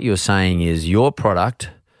equality. What you're saying is your product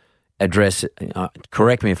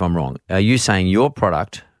correct me if I'm wrong, are you saying your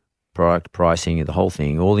product pricing, the whole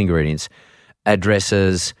thing, all the ingredients,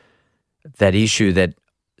 addresses that issue that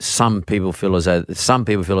some people feel as though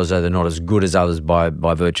they're not as good as others by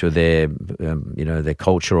virtue of their their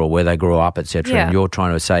culture or where they grew up, etc. Yeah. And you're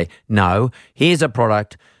trying to say, no, here's a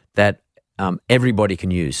product that everybody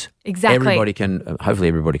can use. Exactly. Everybody can. Hopefully,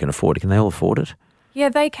 everybody can afford it. Can they all afford it? Yeah,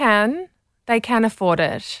 they can. They can afford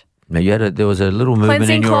it. Now there was a little movement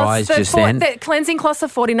in your eyes just then. The cleansing cloths are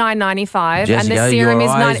 $49.95, and Jessica, the serum your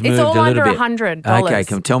is eyes it's all moved a under little bit. $100.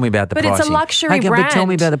 Okay, tell me about the but pricing. It's a luxury okay, brand. But tell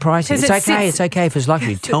me about the pricing. 'Cause It's okay if it's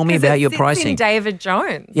luxury. Tell me about your pricing. In David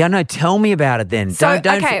Jones. Yeah, no, tell me about it then. So,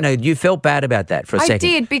 No, you felt bad about that for a second. I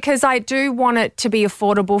did, because I do want it to be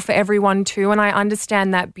affordable for everyone too, and I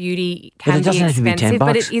understand that beauty But can it be doesn't have to be expensive, $10.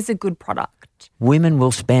 but it is a good product. Women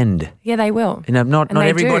will spend. Yeah, they will. Not they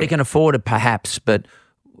everybody do. can afford it, perhaps, but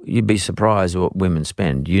you'd be surprised what women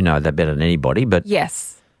spend. You know that better than anybody, but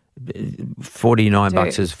Yes,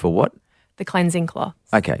 $49 is for what? the cleansing cloth.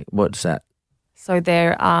 Okay, what's that? So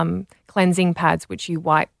they're cleansing pads which you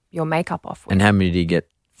wipe your makeup off with. And how many do you get?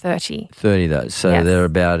 30. 30 of those. So Yes. they're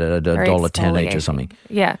about $1.10 each or exfoliating. something.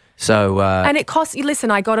 Yeah. So And it costs,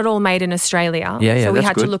 listen, I got it all made in Australia. Yeah, so we that's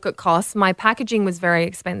had good. to look at costs. My packaging was very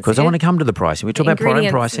expensive. because I want to come to the pricing. We talk about product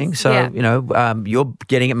ingredients pricing. is- So, yeah. you're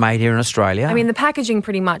getting it made here in Australia. I mean, the packaging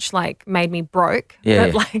pretty much like made me broke. yeah.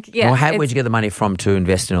 But like, yeah. Well, where'd it's you get the money from to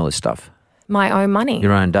invest in all this stuff? my own money.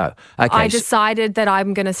 Your own dough. Okay. I decided that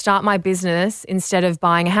I'm going to start my business instead of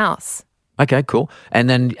buying a house. Okay, cool. And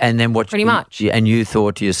then what? Pretty much. And you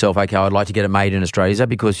thought to yourself, okay, I'd like to get it made in Australia. Is that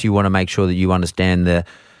because you want to make sure that you understand the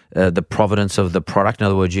provenance of the product? In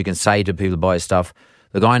other words, you can say to people who buy stuff,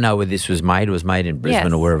 look, I know where this was made. It was made in Brisbane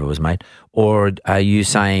Yes. or wherever it was made. Or are you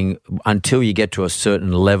saying until you get to a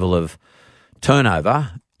certain level of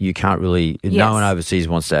turnover, you can't really? No Yes. one overseas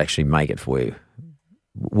wants to actually make it for you.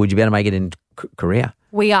 Would you be able to make it in Korea?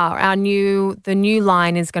 We are. The new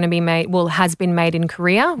line is going to be made, has been made in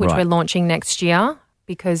Korea, which Right. we're launching next year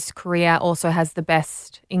because Korea also has the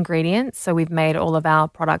best ingredients. So we've made all of our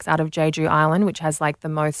products out of Jeju Island, which has like the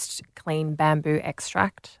most clean bamboo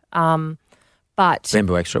extract. But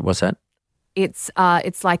Bamboo extract, what's that?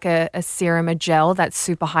 it's like a serum, a gel that's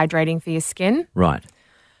super hydrating for your skin. Right.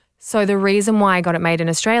 So the reason why I got it made in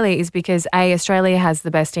Australia is because A, Australia has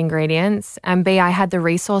the best ingredients, and B, I had the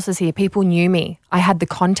resources here. People knew me. I had the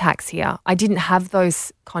contacts here. I didn't have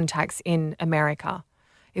those contacts in America.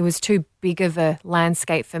 It was too big of a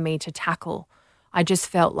landscape for me to tackle. I just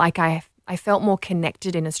felt like I felt more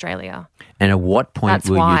connected in Australia. And at what point That's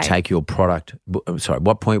will why. you take your product?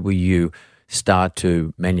 What point will you start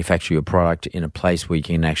to manufacture your product in a place where you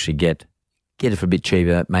can actually get it for a bit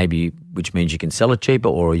cheaper, maybe, which means you can sell it cheaper,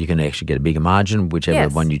 or you can actually get a bigger margin, whichever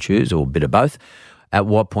Yes. one you choose, or a bit of both. At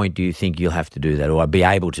what point do you think you'll have to do that, or be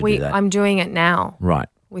able to do that? I'm doing it now Right.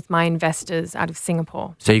 with my investors out of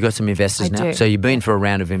Singapore. So you got some investors I now. do. So you've been for a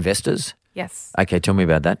round of investors. Yes. Okay, tell me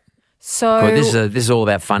about that. So 'Cause this is all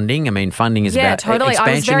about funding. I mean, funding is about totally.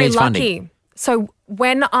 expansion I was very needs lucky. funding. So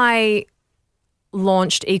when I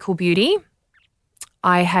launched Equal Beauty,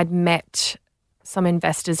 I had met some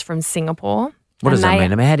investors from Singapore. What does and that they-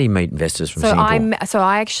 mean? I mean, how do you meet investors from Singapore?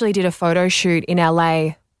 I actually did a photo shoot in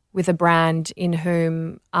LA with a brand in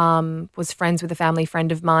whom was friends with a family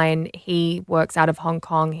friend of mine. He works out of Hong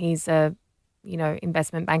Kong. He's a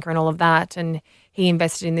investment banker and all of that, and he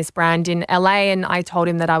invested in this brand in LA. And I told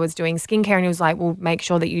him that I was doing skincare, and he was like, "Well, make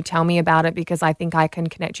sure that you tell me about it because I think I can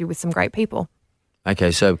connect you with some great people."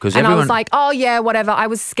 Okay, so because And everyone, I was like, "Oh yeah, whatever." I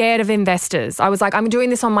was scared of investors. I was like, "I'm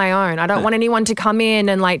doing this on my own. I don't want anyone to come in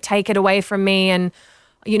and like take it away from me." And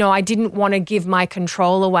I didn't want to give my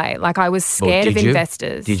control away. Like I was Well, scared of did you?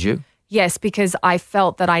 investors. Did you? Yes, because I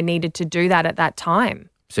felt that I needed to do that at that time.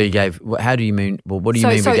 So you gave. How do you mean? Well, what do you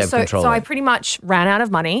mean? We gave control. So I away? pretty much ran out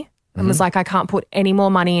of money and was like, I can't put any more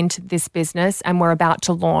money into this business, and we're about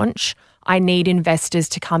to launch. I need investors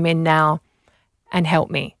to come in now and help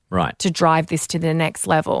me. Right. To drive this to the next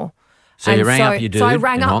level. So you rang up your dude So I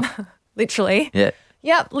rang in up, Hong- literally. Yeah.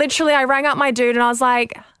 Yep, literally. I rang up my dude and I was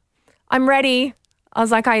like, I'm ready. I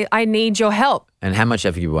was like, I need your help. And how much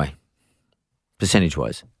have you away? Percentage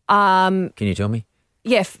wise? Can you tell me?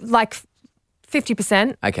 Yeah, like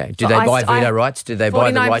 50%. Okay. Do So they I- buy veto I- rights? Do they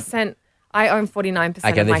buy the right? 49%. I own 49% Okay,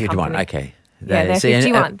 of they're my 51. company. Okay. Yeah, they're See, and,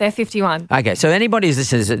 51. They're 51. okay, so anybody who's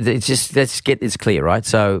listening, it's just let's get this clear, right?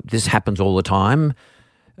 So this happens all the time.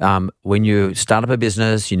 When you start up a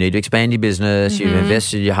business, you need to expand your business. You've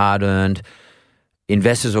invested your hard earned.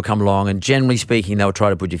 Investors will come along, and generally speaking, they'll try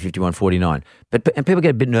to put you 51, 49. And people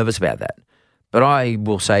get a bit nervous about that. But I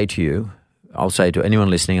will say to you, I'll say to anyone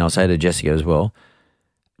listening, I'll say to Jessica as well,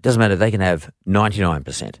 it doesn't matter. They can have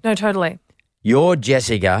 99%. No, totally. You're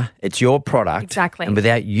Jessica. It's your product. Exactly. And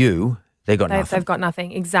without you, they've got nothing. They've got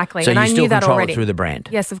nothing. Exactly. So and you I still knew that control already. it through the brand.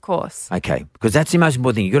 Yes, of course. Okay, because that's the most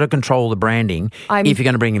important thing. You've got to control the branding if you're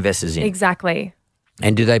going to bring investors in. Exactly.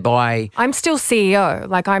 And do they buy? I'm still CEO.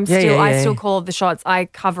 Like I still call the shots. I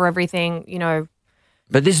cover everything,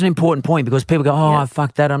 But this is an important point because people go, "Oh, Yeah.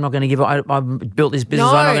 fuck that! I'm not going to give. I built this business.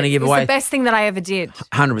 I'm not going to give it was away." the best thing that I ever did.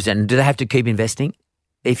 100%. And do they have to keep investing?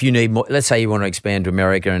 If you need more, let's say you want to expand to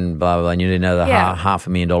America and blah blah, blah and you need another Yeah.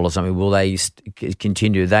 $500,000 or something. Will they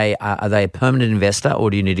continue? Are they a permanent investor, or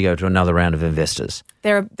do you need to go to another round of investors?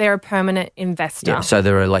 They're a permanent investor. Yeah. So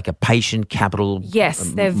they're like a patient capital. Yes,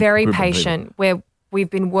 they're very group of people. patient.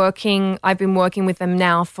 I've been working with them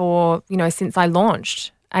now for, since I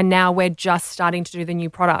launched. And now we're just starting to do the new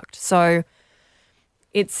product. So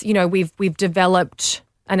it's, we've developed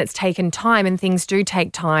and it's taken time, and things do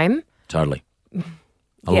take time. Totally. A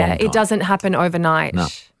long Yeah, time. it doesn't happen overnight. No,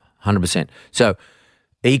 100%. So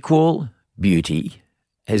Equal Beauty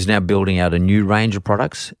is now building out a new range of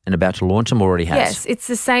products and about to launch them, or already has? Yes, it's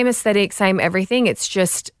the same aesthetic, same everything. It's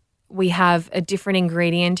just we have a different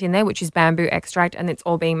ingredient in there, which is bamboo extract, and it's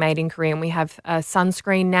all being made in Korea. And we have a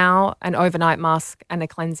sunscreen now, an overnight mask, and a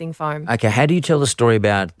cleansing foam. Okay, how do you tell the story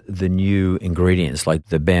about the new ingredients, like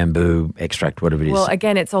the bamboo extract, whatever it is? Well,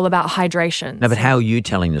 again, it's all about hydration. No, but how are you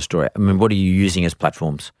telling the story? I mean, what are you using as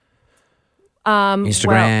platforms?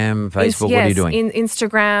 Instagram, Facebook, what are you doing?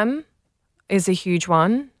 Instagram is a huge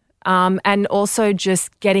one. And also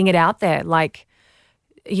just getting it out there, like,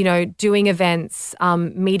 you know, doing events,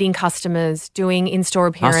 meeting customers, doing in-store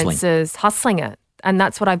appearances, hustling it. And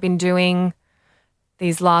that's what I've been doing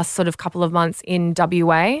these last sort of couple of months in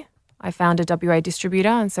WA. I found a WA distributor,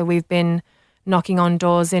 and so we've been knocking on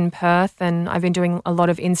doors in Perth, and I've been doing a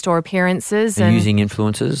lot of in-store appearances. Are you using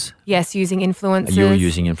influencers? Yes, using influencers. You're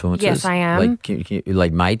using influencers? Yes, I am.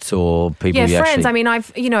 Like mates or people you friends. actually... I mean,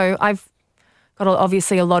 I've got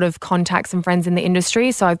obviously a lot of contacts and friends in the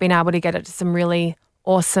industry, so I've been able to get it to some really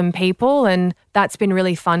awesome people, and that's been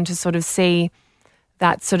really fun to sort of see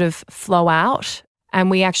that sort of flow out. And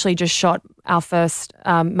we actually just shot our first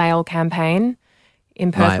male campaign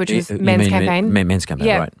in Perth, which was men's campaign. Men's campaign,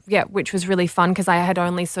 yeah, right. Yeah, which was really fun because I had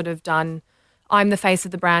only sort of done, I'm the face of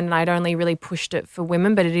the brand, and I'd only really pushed it for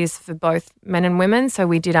women, but it is for both men and women. So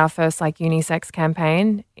we did our first like unisex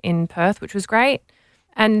campaign in Perth, which was great.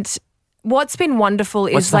 And what's been wonderful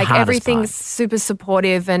is like everything's super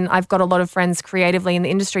supportive, and I've got a lot of friends creatively in the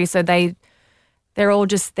industry, so they're all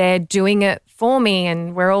just there doing it for me,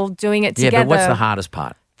 and we're all doing it together. Yeah, but what's the hardest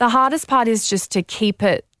part? The hardest part is just to keep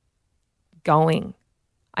it going,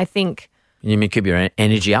 I think. You mean keep your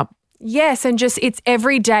energy up? Yes, and just it's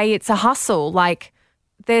every day, it's a hustle. Like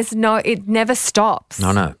it never stops.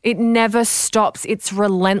 No. It never stops. It's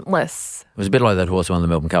relentless. It was a bit like that horse who won the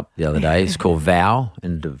Melbourne Cup the other day. It's called Vow,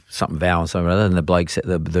 and something other. And the bloke said,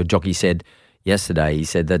 the jockey said yesterday, he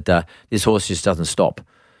said that this horse just doesn't stop,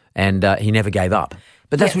 and he never gave up.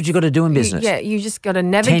 But that's what you got to do in business. You just got to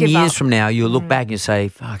never give up. 10 years from now, you'll look back and say,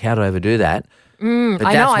 "Fuck, how did I ever do that?" I know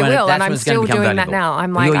I will, and I'm still doing that now.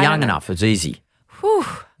 I'm like, you're young enough; it's easy. Whew.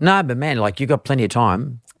 No, but man, like you got plenty of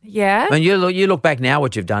time. Yeah. When you look back now,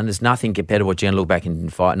 what you've done is nothing compared to what you're going to look back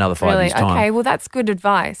in another 5 years' time. Okay, well, that's good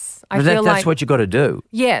advice. That's what you got to do.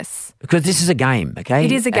 Yes. Because this is a game, okay?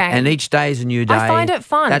 It is a game. And each day is a new day. I find it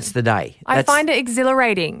fun. That's the day. I find it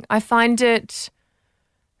exhilarating. I find it's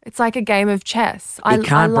like a game of chess. It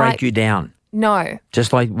can't break you down. No.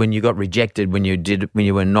 Just like when you got rejected when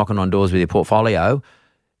you were knocking on doors with your portfolio,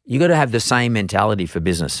 you got to have the same mentality for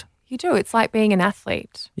business. You do. It's like being an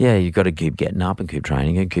athlete. Yeah, you've got to keep getting up and keep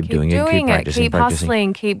training and keep doing it, keep practicing. Keep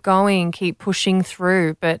hustling, keep going, keep pushing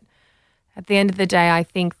through. But at the end of the day, I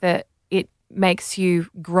think that it makes you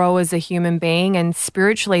grow as a human being, and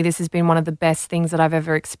spiritually, this has been one of the best things that I've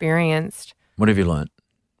ever experienced. What have you learned?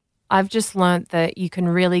 I've just learnt that you can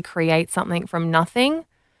really create something from nothing,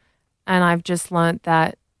 and I've just learnt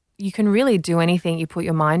that you can really do anything you put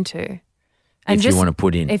your mind to. And if you want to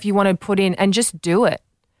put in. If you want to put in and just do it.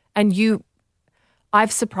 And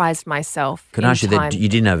I've surprised myself. Can I ask you that you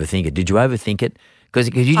didn't overthink it? Did you overthink it? Because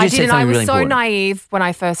you just said something really important. I was so naive when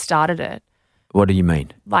I first started it. What do you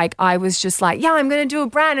mean? Like I was just like, yeah, I'm going to do a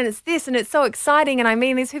brand and it's this and it's so exciting and I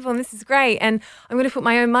meet these people and this is great and I'm going to put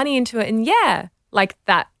my own money into it and like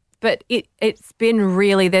that. But it's been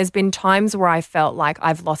really, there's been times where I felt like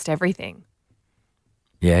I've lost everything.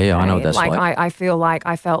 Yeah, I know what that's like. I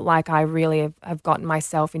felt like I really have gotten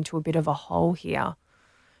myself into a bit of a hole here.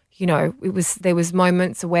 You know, there was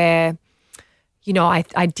moments where, you know,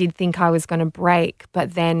 I did think I was going to break,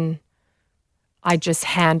 but then I just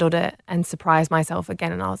handled it and surprised myself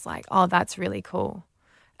again. And I was like, oh, that's really cool.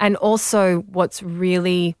 And also what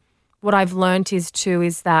I've learned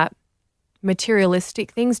is that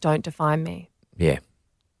materialistic things don't define me. Yeah.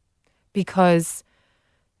 Because,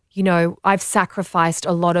 you know, I've sacrificed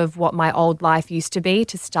a lot of what my old life used to be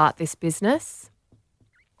to start this business.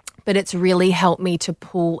 But it's really helped me to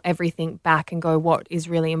pull everything back and go, what is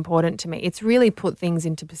really important to me? It's really put things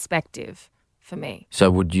into perspective for me.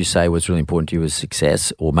 So would you say what's really important to you is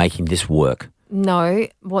success or making this work? No,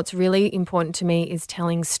 what's really important to me is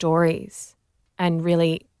telling stories and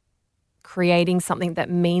really creating something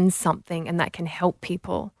that means something and that can help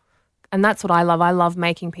people. And that's what I love. I love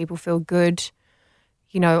making people feel good.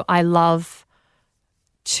 You know, I love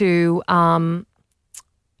to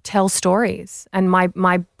tell stories, and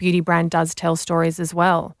my beauty brand does tell stories as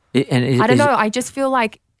well. I don't know. I just feel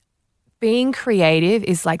like being creative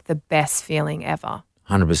is like the best feeling ever.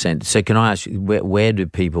 100%. So can I ask you, where do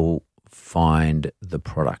people find the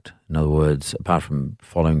product? In other words, apart from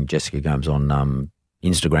following Jessica Gomes on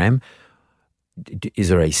Instagram, is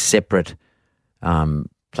there a separate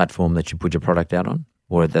platform that you put your product out on?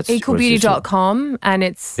 Or that's equalbeauty.com, and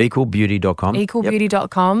it's equalbeauty.com.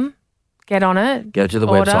 equalbeauty.com. Get on it. Go to the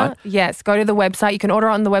order. website. Yes, go to the website. You can order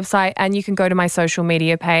on the website, and you can go to my social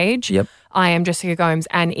media page. Yep. I am Jessica Gomes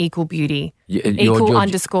and Equal Beauty.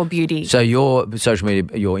 _beauty. So your social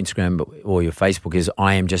media, your Instagram or your Facebook is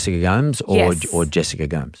I am Jessica Gomes or Jessica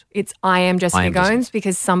Gomes? It's I am Jessica Gomes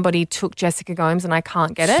because somebody took Jessica Gomes and I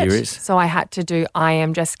can't get it. Serious? So I had to do I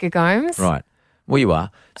am Jessica Gomes. Right. Well, you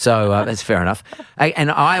are. So that's fair enough. And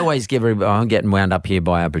I always give everybody, I'm getting wound up here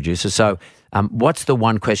by our producer. So what's the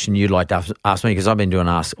one question you'd like to ask me? Because I've been doing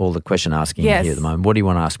all the question asking here at the moment. What do you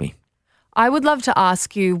want to ask me? I would love to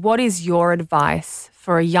ask you, what is your advice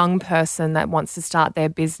for a young person that wants to start their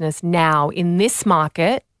business now in this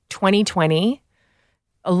market, 2020?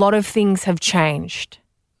 A lot of things have changed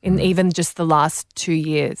in even just the last 2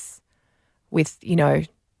 years with, the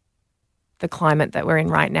climate that we're in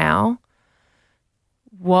right now.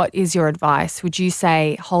 What is your advice? Would you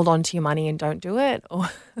say hold on to your money and don't do it? Or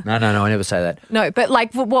No, I never say that. No, but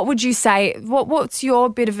what would you say? What's your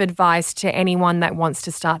bit of advice to anyone that wants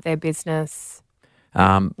to start their business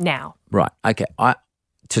now? Right. Okay.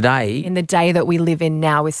 Today, in the day that we live in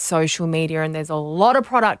now with social media, and there's a lot of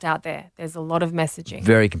product out there. There's a lot of messaging.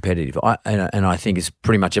 Very competitive. And I think it's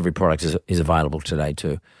pretty much every product is available today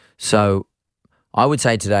too. So I would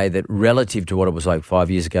say today that relative to what it was like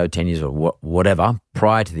 5 years ago, 10 years or whatever,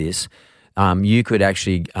 prior to this, you could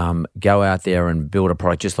actually go out there and build a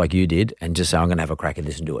product just like you did and just say, I'm going to have a crack at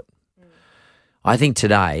this and do it. I think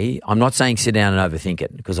today, I'm not saying sit down and overthink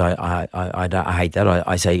it because I hate that.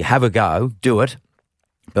 I say have a go, do it,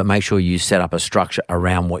 but make sure you set up a structure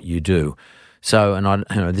around what you do. So, and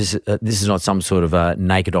this is not some sort of a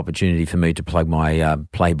naked opportunity for me to plug my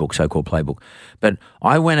playbook, so-called playbook. But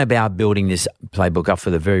I went about building this playbook up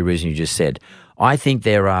for the very reason you just said. I think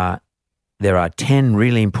there are 10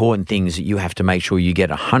 really important things that you have to make sure you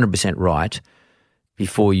get 100% right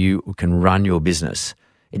before you can run your business.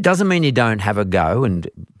 It doesn't mean you don't have a go,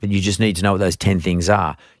 but you just need to know what those 10 things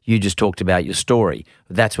are. You just talked about your story.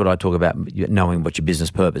 That's what I talk about, knowing what your business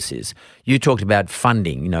purpose is. You talked about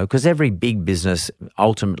funding, because every big business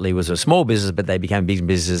ultimately was a small business, but they became big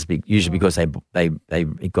businesses usually because they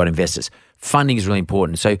got investors. Funding is really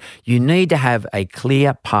important. So you need to have a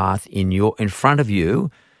clear path in front of you.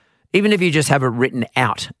 Even if you just have it written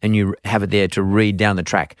out and you have it there to read down the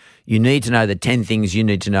track, you need to know the 10 things you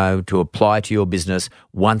need to know to apply to your business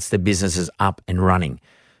once the business is up and running.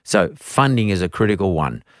 So funding is a critical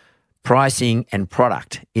one. Pricing and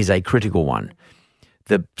product is a critical one.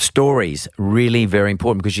 The stories really very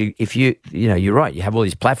important because you're right. You have all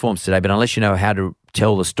these platforms today, but unless you know how to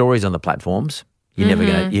tell the stories on the platforms, you're never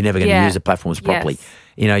going to use the platforms properly.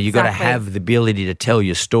 Yes. You got to have the ability to tell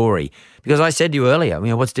your story. Because I said to you earlier,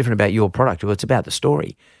 what's different about your product? Well, it's about the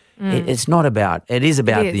story. It is about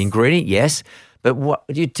the ingredient, yes. But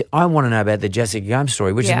I want to know about the Jessica Gomes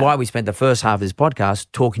story, which is why we spent the first half of this podcast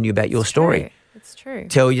talking to you about your story. It's true.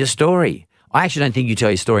 Tell your story. I actually don't think you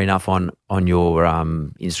tell your story enough on your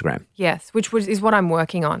Instagram. Yes, which is what I'm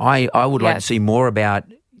working on. I would like to see more about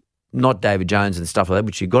not David Jones and stuff like that,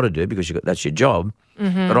 which you've got to do because that's your job.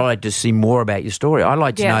 Mm-hmm. But I'd like to see more about your story. I'd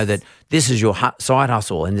like to know that this is your side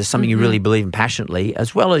hustle and there's something you really believe in passionately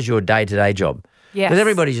as well as your day-to-day job. Yes. Because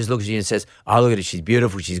everybody just looks at you and says, oh, look at her, she's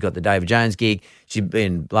beautiful, she's got the David Jones gig, she's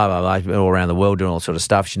been blah, blah, blah, she's been all around the world doing all sort of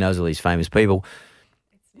stuff, she knows all these famous people.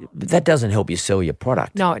 But that doesn't help you sell your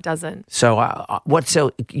product. No, it doesn't. So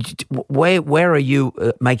where are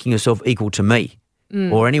you making yourself equal to me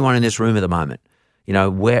or anyone in this room at the moment?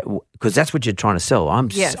 Because that's what you're trying to sell.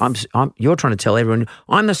 You're trying to tell everyone,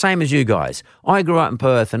 I'm the same as you guys. I grew up in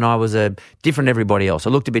Perth and I was different to everybody else. I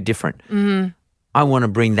looked a bit different. Mm-hmm. I want to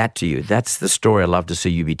bring that to you. That's the story I love to see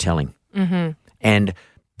you be telling. Mm-hmm. And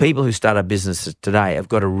people who start a business today have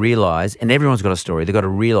got to realize, and everyone's got a story, they've got to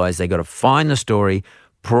realize they've got to find the story,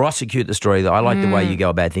 prosecute the story. I like the way you go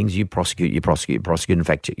about things. You prosecute. In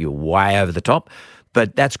fact, you're way over the top,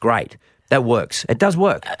 but that's great. That works. It does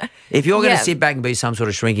work. If you're going to sit back and be some sort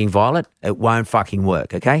of shrinking violet, it won't fucking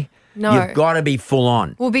work, okay? No. You've got to be full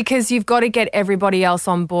on. Well, because you've got to get everybody else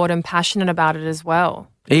on board and passionate about it as well.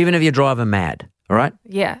 Even if you drive them mad, all right?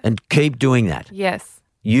 Yeah. And keep doing that. Yes.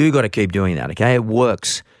 You got to keep doing that, okay? It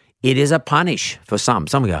works. It is a punish for some.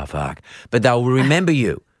 Some will go, fuck. But they'll remember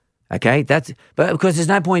you, okay? But because there's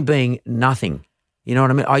no point being nothing. You know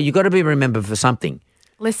what I mean? You got to be remembered for something.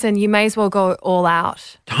 Listen, you may as well go all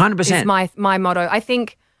out. 100%. Is my motto. I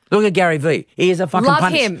think Look at Gary Vee. He is a fucking Love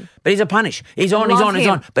punish. him. But he's a punish. He's on, Love he's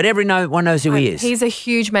him. on. But every one knows who he is. He's a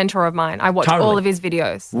huge mentor of mine. I watch all of his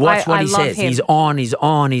videos. Watch what I he love says. him. He's on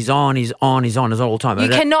all the time. You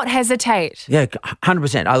cannot hesitate. Yeah,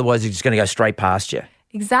 100%. Otherwise, he's just going to go straight past you.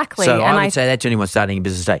 Exactly. So and I would say that to anyone starting a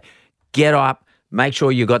business today. Get up, make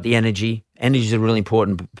sure you got the energy. Energy is really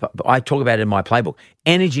important. I talk about it in my playbook.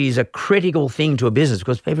 Energy is a critical thing to a business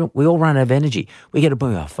because we all run out of energy. We get to be,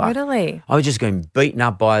 oh, fuck. Totally. I was just getting beaten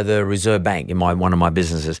up by the Reserve Bank in one of my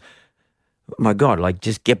businesses. My God, like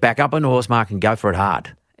just get back up on the horse, Mark, and go for it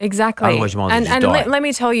hard. Exactly. Otherwise, you might as well just die. Let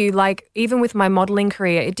me tell you, like, even with my modelling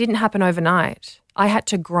career, it didn't happen overnight. I had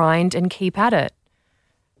to grind and keep at it.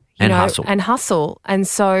 Hustle. And hustle.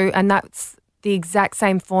 And that's the exact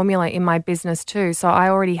same formula in my business too. So I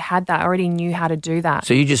already had that. I already knew how to do that.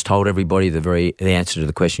 So you just told everybody the answer to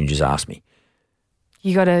the question you just asked me.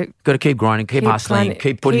 You got to keep grinding, keep hustling,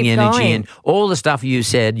 keep putting keep energy going. in. All the stuff you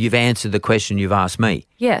said, you've answered the question you've asked me.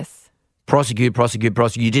 Yes. Prosecute.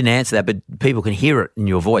 You didn't answer that, but people can hear it in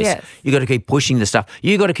your voice. Yes. You got to keep pushing the stuff.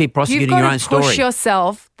 You got to keep prosecuting You've got your own to story. push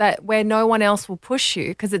yourself where no one else will push you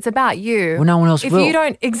because it's about you. Well, no one else if will. You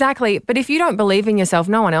don't exactly, but if you don't believe in yourself,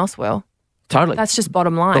 no one else will. Totally. That's just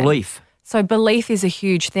bottom line. Belief. So belief is a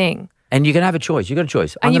huge thing. And you can have a choice. You've got a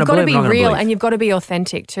choice. And you've got to be real believe. and you've got to be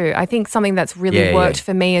authentic too. I think something that's really worked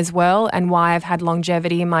for me as well and why I've had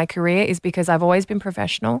longevity in my career is because I've always been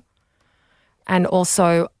professional and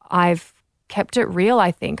also I've kept it real,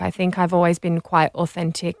 I think. I think I've always been quite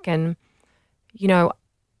authentic and,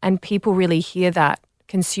 and people really hear that.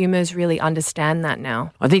 Consumers really understand that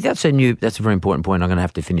now. I think that's a very important point. I'm going to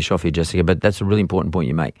have to finish off here, Jessica, but that's a really important point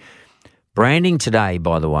you make. Branding today,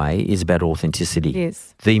 by the way, is about authenticity. It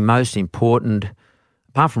is. The most important,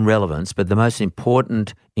 apart from relevance, but the most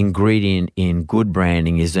important ingredient in good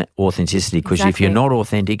branding is authenticity because if you're not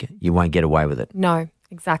authentic, you won't get away with it. No,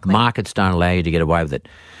 exactly. Markets don't allow you to get away with it.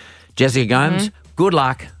 Jessica Gomes, good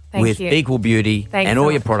luck with you. Equal Beauty Thanks and so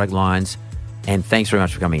all your much. product lines. And thanks very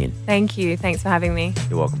much for coming in. Thank you. Thanks for having me.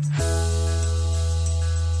 You're welcome.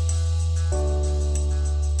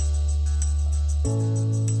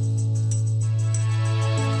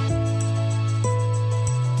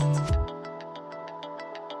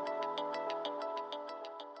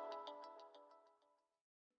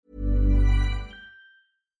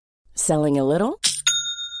 Selling a little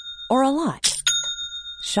or a lot?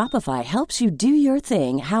 Shopify helps you do your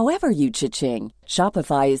thing however you cha-ching.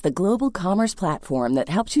 Shopify is the global commerce platform that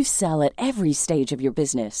helps you sell at every stage of your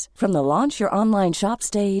business. From the launch your online shop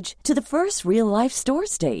stage to the first real-life store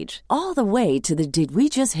stage, all the way to the did we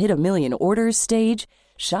just hit a million orders stage.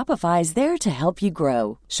 Shopify is there to help you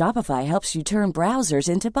grow. Shopify helps you turn browsers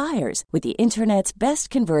into buyers with the internet's best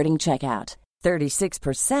converting checkout.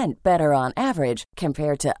 36% better on average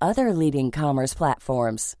compared to other leading commerce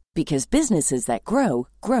platforms. Because businesses that grow,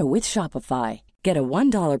 grow with Shopify. Get a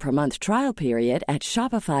 $1 per month trial period at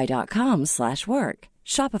shopify.com/work.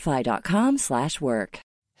 Shopify.com/work.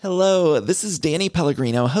 Hello, this is Danny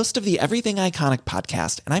Pellegrino, host of the Everything Iconic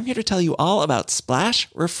podcast, and I'm here to tell you all about Splash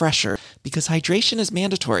Refresher because hydration is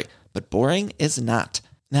mandatory, but boring is not.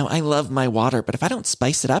 Now, I love my water, but if I don't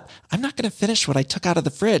spice it up, I'm not going to finish what I took out of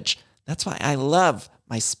the fridge. That's why I love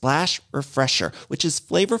my Splash Refresher, which is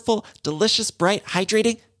flavorful, delicious, bright,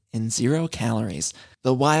 hydrating, and 0 calories.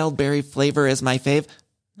 The wild berry flavor is my fave.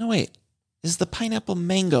 No, wait. Is the pineapple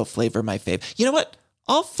mango flavor my fave? You know what?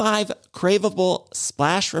 All 5 craveable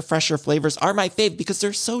Splash Refresher flavors are my fave because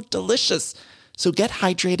they're so delicious. So get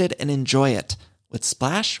hydrated and enjoy it with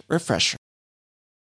Splash Refresher.